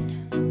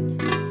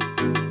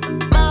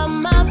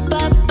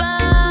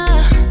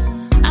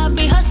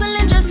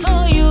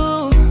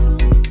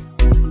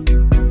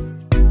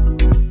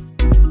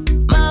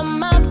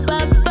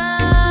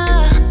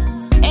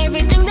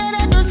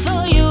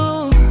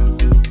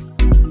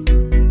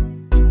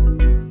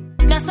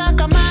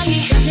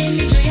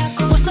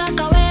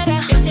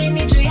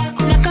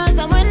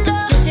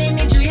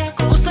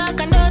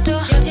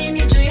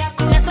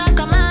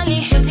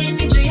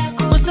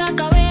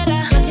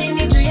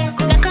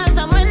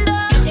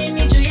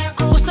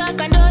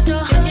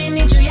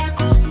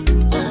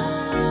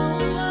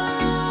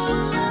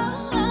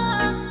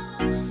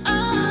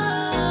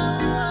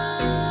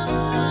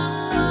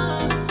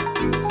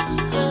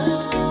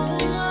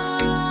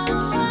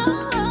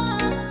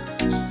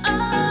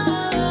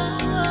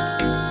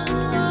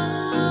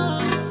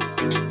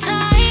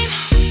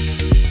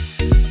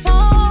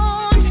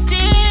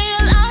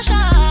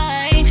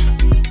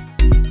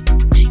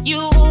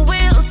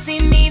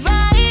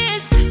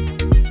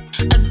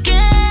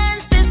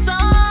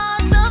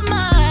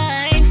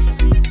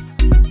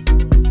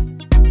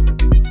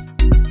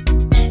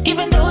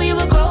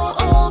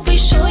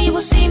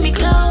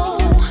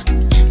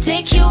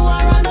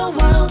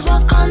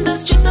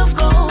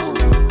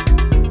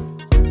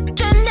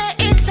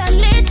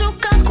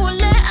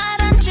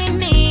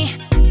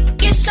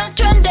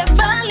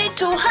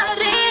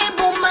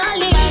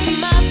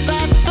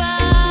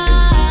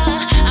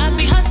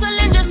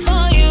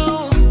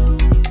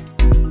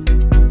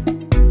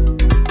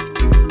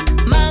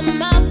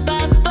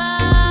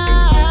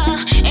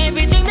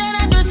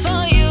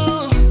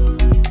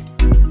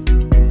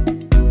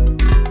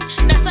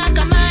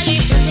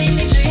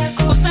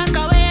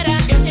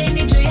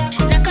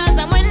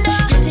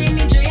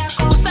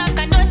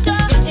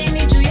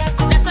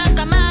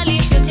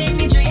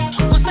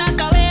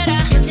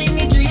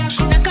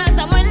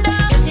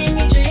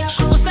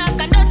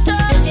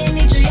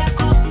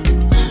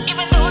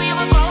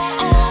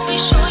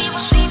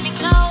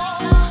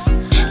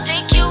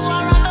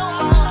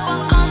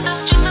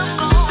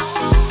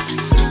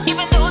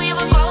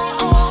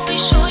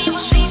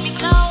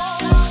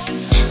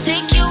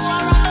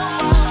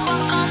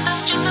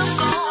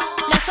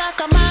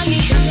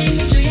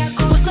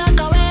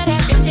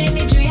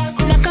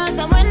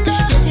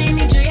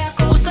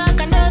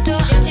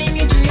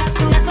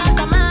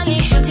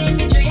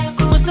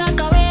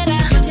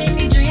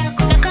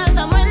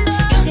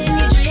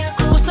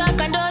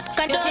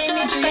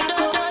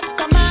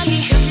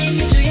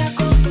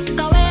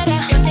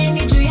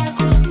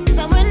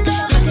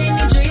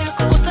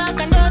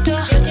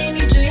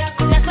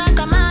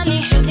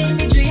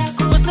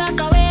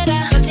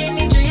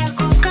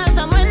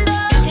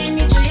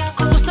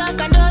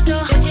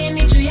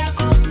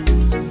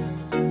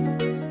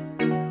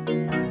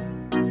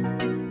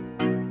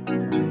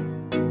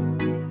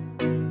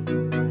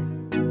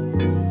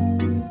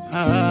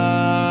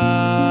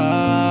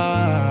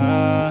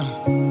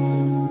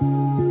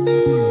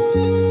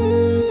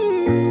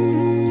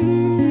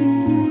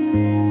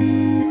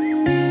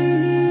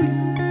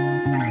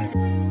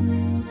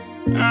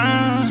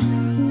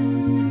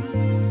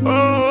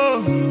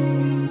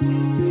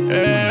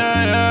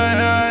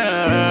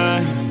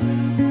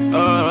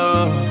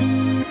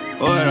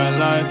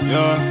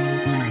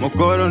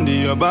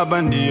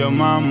 baba ndiyo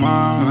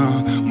mama,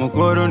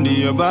 Mokoro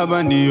ndiyo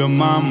baba ndiyo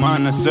mama.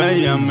 Na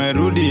sai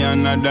amerudi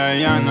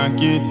anadai ana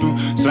kitu,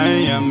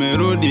 sai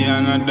amerudi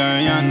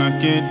anadai ana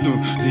kitu.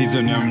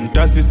 Hizo ni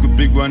amtasi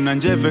sikupigwa na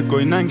njeve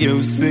koinange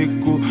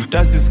usiku,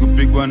 tasi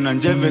sikupigwa na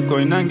njeve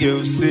koinange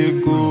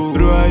usiku.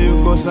 Roa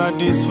yuko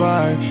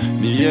satisfied,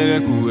 ni yere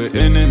kuwe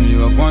enemy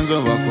wa kwanza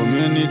wa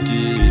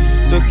community.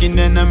 So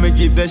kinena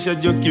mejidesha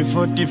joki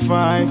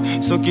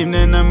 45, so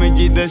kinena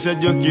mejidesha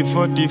joki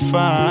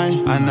 45.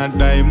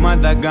 Anadai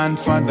mother gun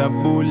for the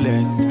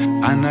bullet,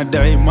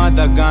 anadai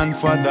mother gun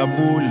for the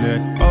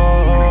bullet.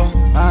 Oh,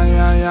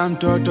 aya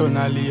mtoto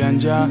nalia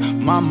njaa,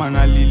 mama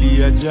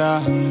nalilia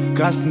jaa.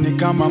 Kasi ni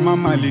kama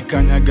mama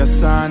likanyaga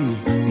sani,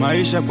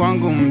 maisha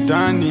kwangu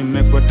mtani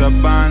mekwa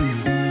tabani.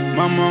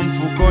 Mama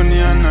mfukoni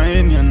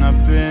anaeni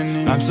anapeni.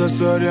 I'm so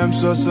sorry, I'm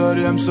so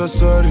sorry, I'm so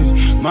sorry.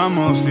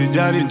 Mama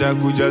usijari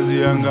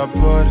ndakujazia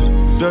ngapori.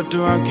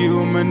 Mtoto wa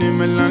kiume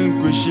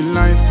nimelan kuishi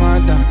life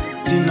hada.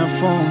 Sina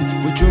form,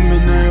 uchumi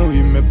nayo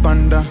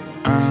imepanda.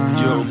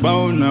 Jio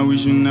bao na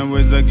wishu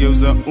naweza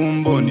geuza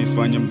umbo,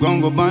 nifanye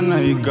mgongo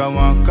bana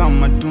ikawa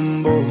kama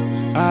tumbo.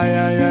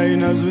 Aya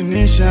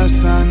inazunisha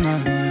sana,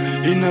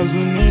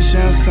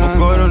 inazunisha sana.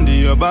 Mokoro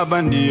ndiyo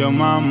baba ndiyo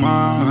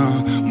mama,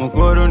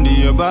 Mokoro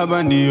ndiyo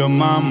baba ndiyo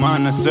mama.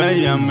 Na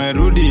sai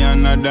amerudi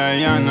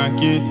anadai ana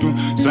kitu,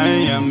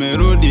 sai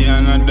amerudi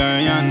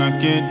anadai ana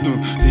kitu.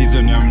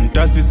 Hizo ni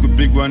amtasi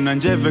sikupigwa na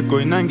njeve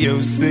koinange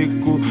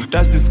usiku,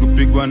 tasi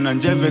sikupigwa na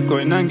njeve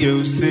koinange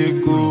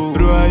usiku.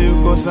 Roa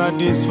yuko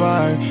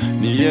satisfied,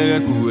 ni yere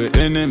kuwe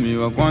enemy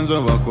wa kwanza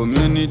wa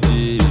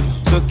community.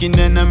 So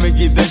kinena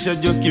mejidesha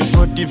joki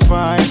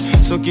 45,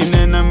 so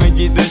kinena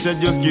mejidesha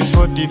joki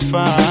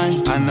 45.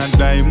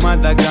 Anadai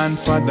mother gun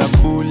for the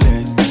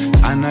bullet,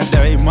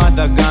 anadai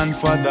mother gun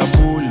for the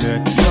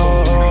bullet.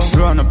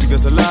 Bro anapiga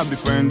sala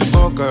before end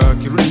boka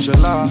kirudi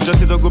inshallah.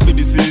 Mtasita gobi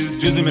disease,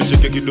 juzi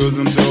mecheke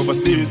kidozo mse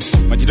overseas.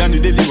 Majirani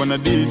daily wana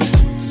dis,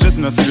 stress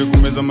na feel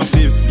kumeza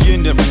masis. Yeye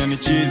ndiye afanya ni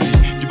cheesy,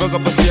 jipaka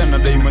pasi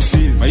anadai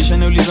masis. Maisha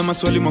nauliza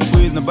maswali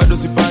maquiz na bado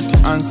sipati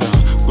answer.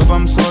 Kwepa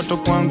msoto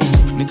kwangu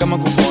ni kama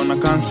kupona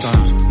kansa.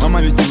 Mama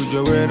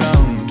alijujwa wera,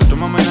 mtoto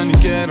mama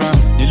inanikera.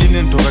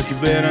 Niline nitoka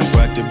Kibera,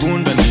 nipate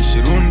bunda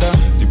nishirunda,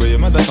 nibaye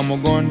madha kama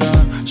gonda.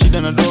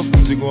 Shida na doku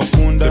mzigo wa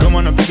punda,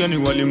 Roma napiga ni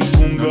wali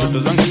mpunga. Ndoto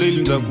zangu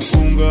daily nza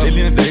kufunga,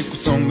 daily nadai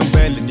kusonga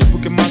mbele,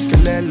 niepuke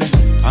makelele.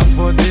 I'm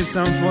for this,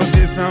 I'm for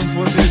this, I'm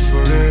for this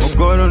forever.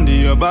 Mokoro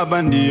ndiyo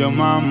baba ndiyo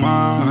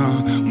mama,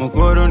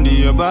 Mokoro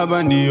ndiyo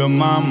baba ndiyo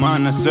mama.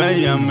 Na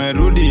sai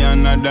amerudi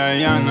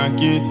anadai ana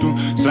kitu,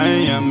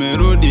 sai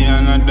amerudi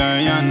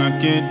anadai ana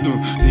kitu.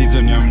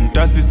 Hizo ni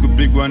amtasi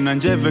sikupigwa na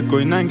njeve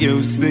koinange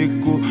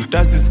usiku,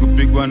 tasi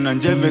sikupigwa na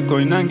njeve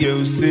koinange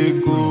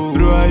usiku.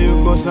 Roa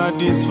yuko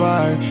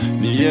satisfied,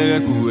 ni yere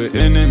kuwe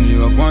enemy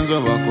wa kwanza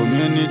wa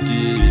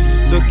community.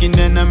 So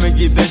kinena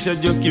mejidesha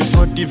joki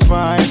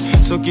 45,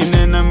 so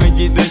kinena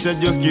mejidesha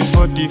joki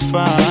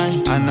 45.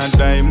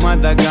 Anadai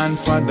mother gun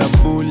for the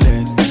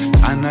bullet,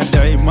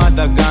 anadai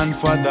mother gun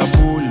for the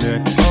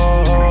bullet.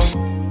 Oh,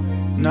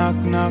 knock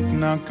knock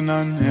knock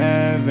on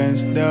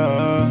heaven's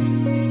door.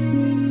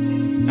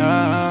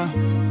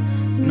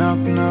 Knock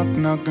knock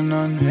knock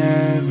on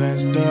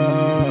heaven's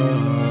door.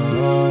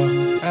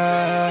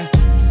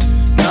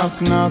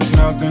 Knock knock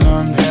knocking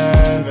on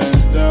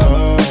heaven's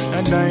door.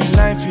 And I ain't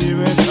life here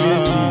with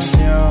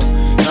me, yo.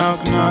 Knock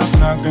knock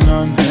knocking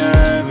on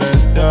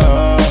heaven's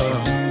door.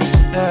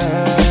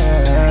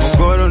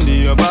 Mokoro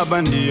ndiyo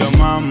baba ndiyo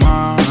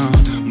mama,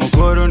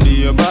 Mokoro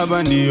ndiyo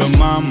baba ndiyo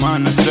mama.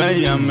 Na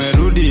sai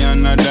amerudi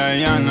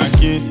anadai ana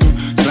kitu,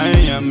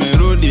 sai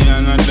amerudi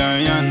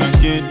anadai ana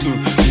kitu.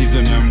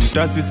 Hizo ni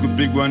amtasi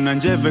sikupigwa na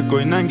njeve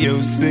koinange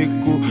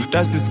usiku,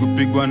 tasi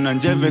sikupigwa na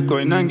njeve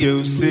koinange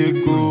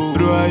usiku.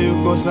 Roa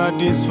yuko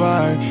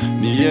satisfied,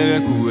 ni yere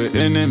kuwe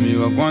enemy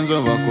wa kwanza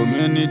wa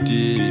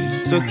community.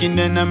 So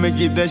kinena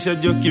mejidesha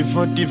joki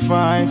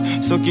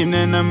 45, so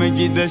kinena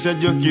mejidesha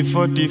joki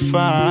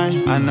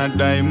 45.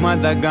 Anadai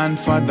mother gun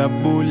for the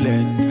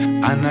bullet,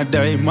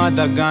 anadai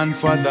mother gun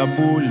for the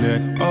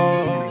bullet.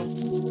 Oh,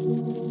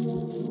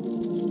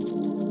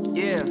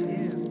 yeah.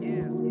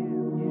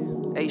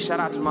 Hey, shout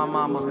out to my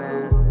mama,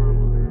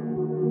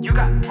 man. You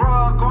got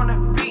drug on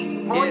the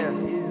beat, boy.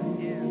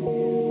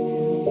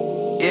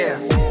 Yeah.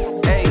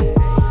 Hey,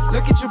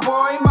 look at your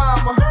boy,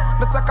 mama.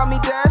 Nasaka me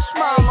dash,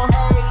 mama.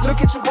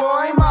 Look at your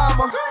boy,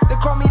 mama. They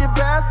call me the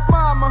best,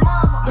 mama.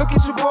 Look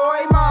at your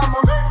boy, mama.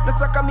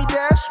 Nasaka me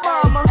dash,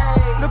 mama.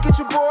 Look at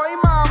your boy,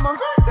 mama.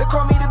 They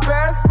call me the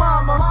best,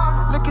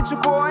 mama. Look at your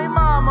boy,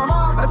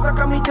 mama.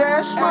 Nasaka me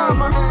dash,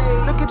 mama.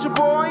 Look at your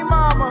boy,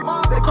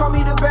 mama. They call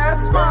me the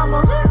best,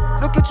 mama.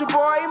 Look at your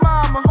boy,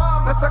 mama.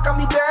 Nasaka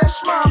me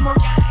dash, mama.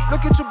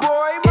 Look at your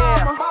boy,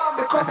 mama.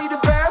 They call me the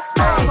best,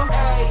 mama.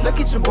 Look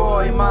at your your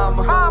boy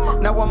mama,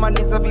 na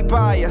wamaliza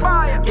vibaya.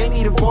 Gave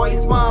me the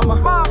voice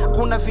mama,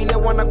 kuna vile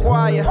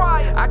wanakwaya.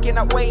 I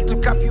cannot wait to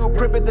cop you a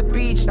crib at the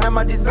beach, na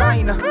my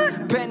designer.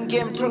 Pen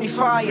game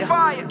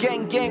 25,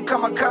 gang gang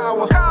kama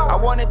kawa. I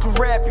wanted to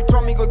rap, you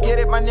told me go get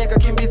it, my nigga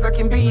kimbiza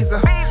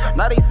kimbiza.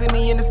 Now they see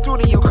me in the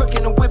studio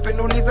cooking and whipping,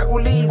 uliza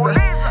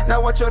uliza.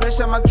 Now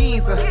wachoresha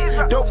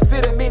magiza, dope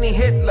spitting mini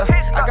Hitler.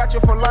 I got you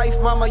for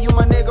life mama, you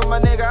my nigga,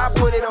 I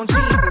put it on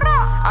Jesus.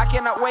 I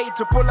cannot wait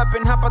to pull up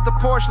and hop out the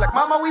Porsche like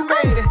mama we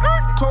made it.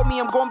 Told me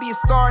I'm gonna be a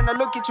star and I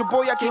look at your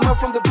boy, I came up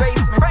from the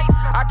basement.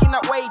 I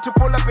cannot wait to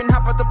pull up and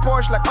hop out the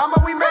Porsche like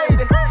mama we made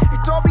it. You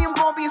told me I'm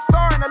gonna be a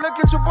star and I look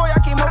at your boy, I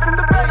came up from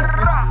the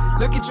basement.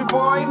 Look at your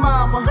boy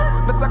mama,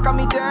 Masaka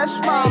me dash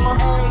mama.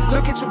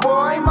 Look at your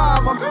boy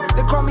mama,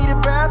 they call me the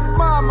best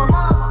mama.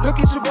 Look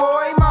at your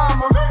boy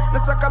mama,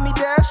 Masaka me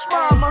dash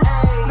mama.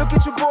 Look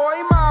at your boy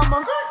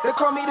mama, they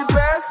call me the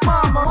best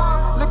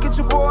mama. Look at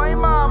your boy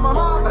mama,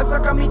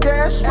 Masaka me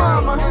dash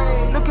mama.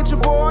 Look at your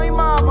boy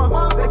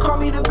mama, they call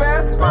me the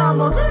best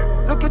mama.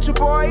 Look at your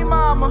boy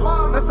mama,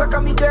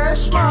 Masaka me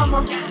dash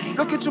mama.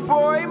 Look at your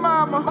boy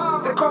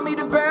mama, they call me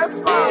the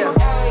best mama.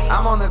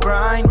 I'm on the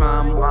grind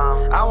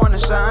mama, I wanna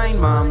shine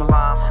mama.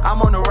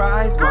 I'm on the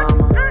rise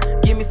mama,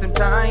 give me some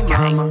time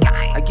mama.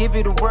 I give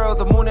you the world,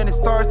 the moon and the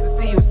stars to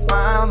see you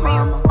smile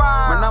mama.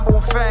 My number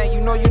one fan,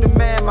 you know you the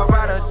man, my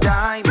ride or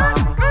die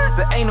mama.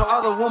 There ain't no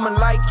other woman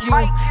like you,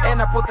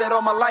 and I put that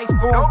on my life,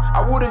 boo.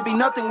 I wouldn't be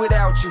nothing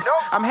without you.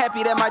 I'm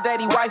happy that my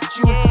daddy wifed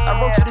you. I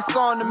wrote you this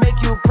song to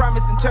make you a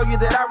promise and tell you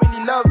that I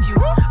really love you.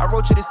 I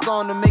wrote you this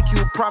song to make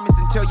you a promise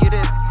and tell you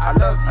this, I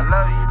love you.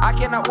 I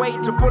cannot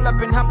wait to pull up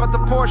and hop out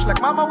the Porsche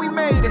like mama we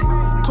made it.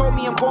 Told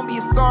me I'm gonna be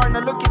a star and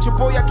I look at your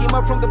boy, I came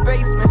up from the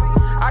basement.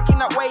 I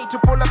cannot wait to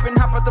pull up and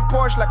hop out the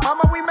Porsche like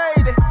mama we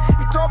made it.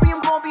 You told me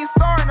I'm gonna be a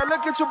star and I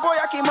look at your boy,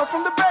 I came up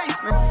from the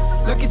basement.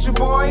 Look at your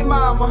boy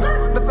mama,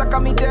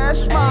 Masaka me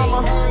dash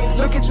mama.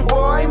 Look at your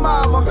boy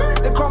mama,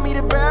 they call me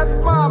the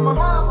best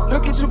mama.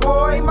 Look at your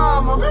boy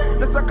mama,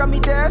 Masaka me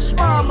dash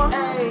mama.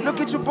 Look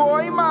at your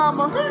boy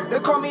mama, they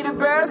call me the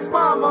best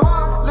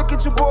mama. Look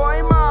at your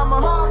boy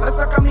mama,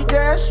 Masaka me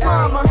dash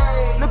mama.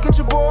 Look at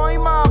your boy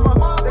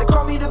mama, they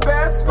call me the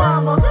best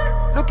mama.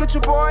 Look at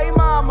your boy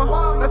mama,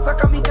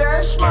 Masaka me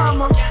dash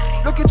mama.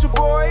 Look at your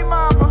boy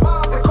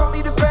mama, they call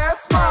me the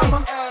best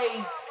mama.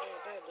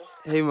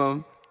 Hey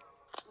mom.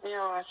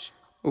 Yawachi.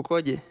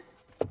 Ukoje?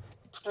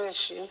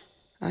 Fresh.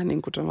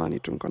 Nikutamani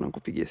tu niko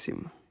nakupigia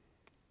simu.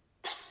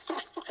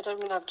 Hata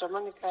mimi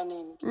nakutamani kana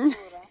nini?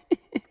 Sura.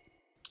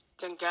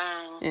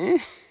 Gang.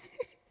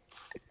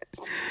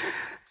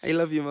 I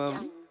love you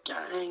mom.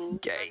 Gang.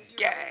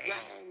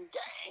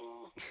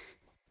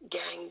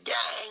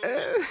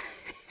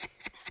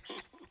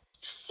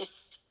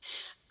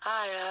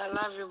 I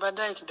love you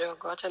baadaye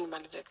kidogo, acha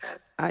nimalize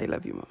kazi. I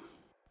love you mom.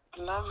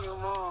 I love you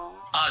more.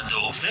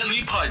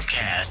 Adolfeli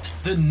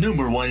Podcast, the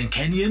 #1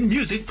 Kenyan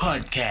music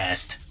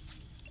podcast.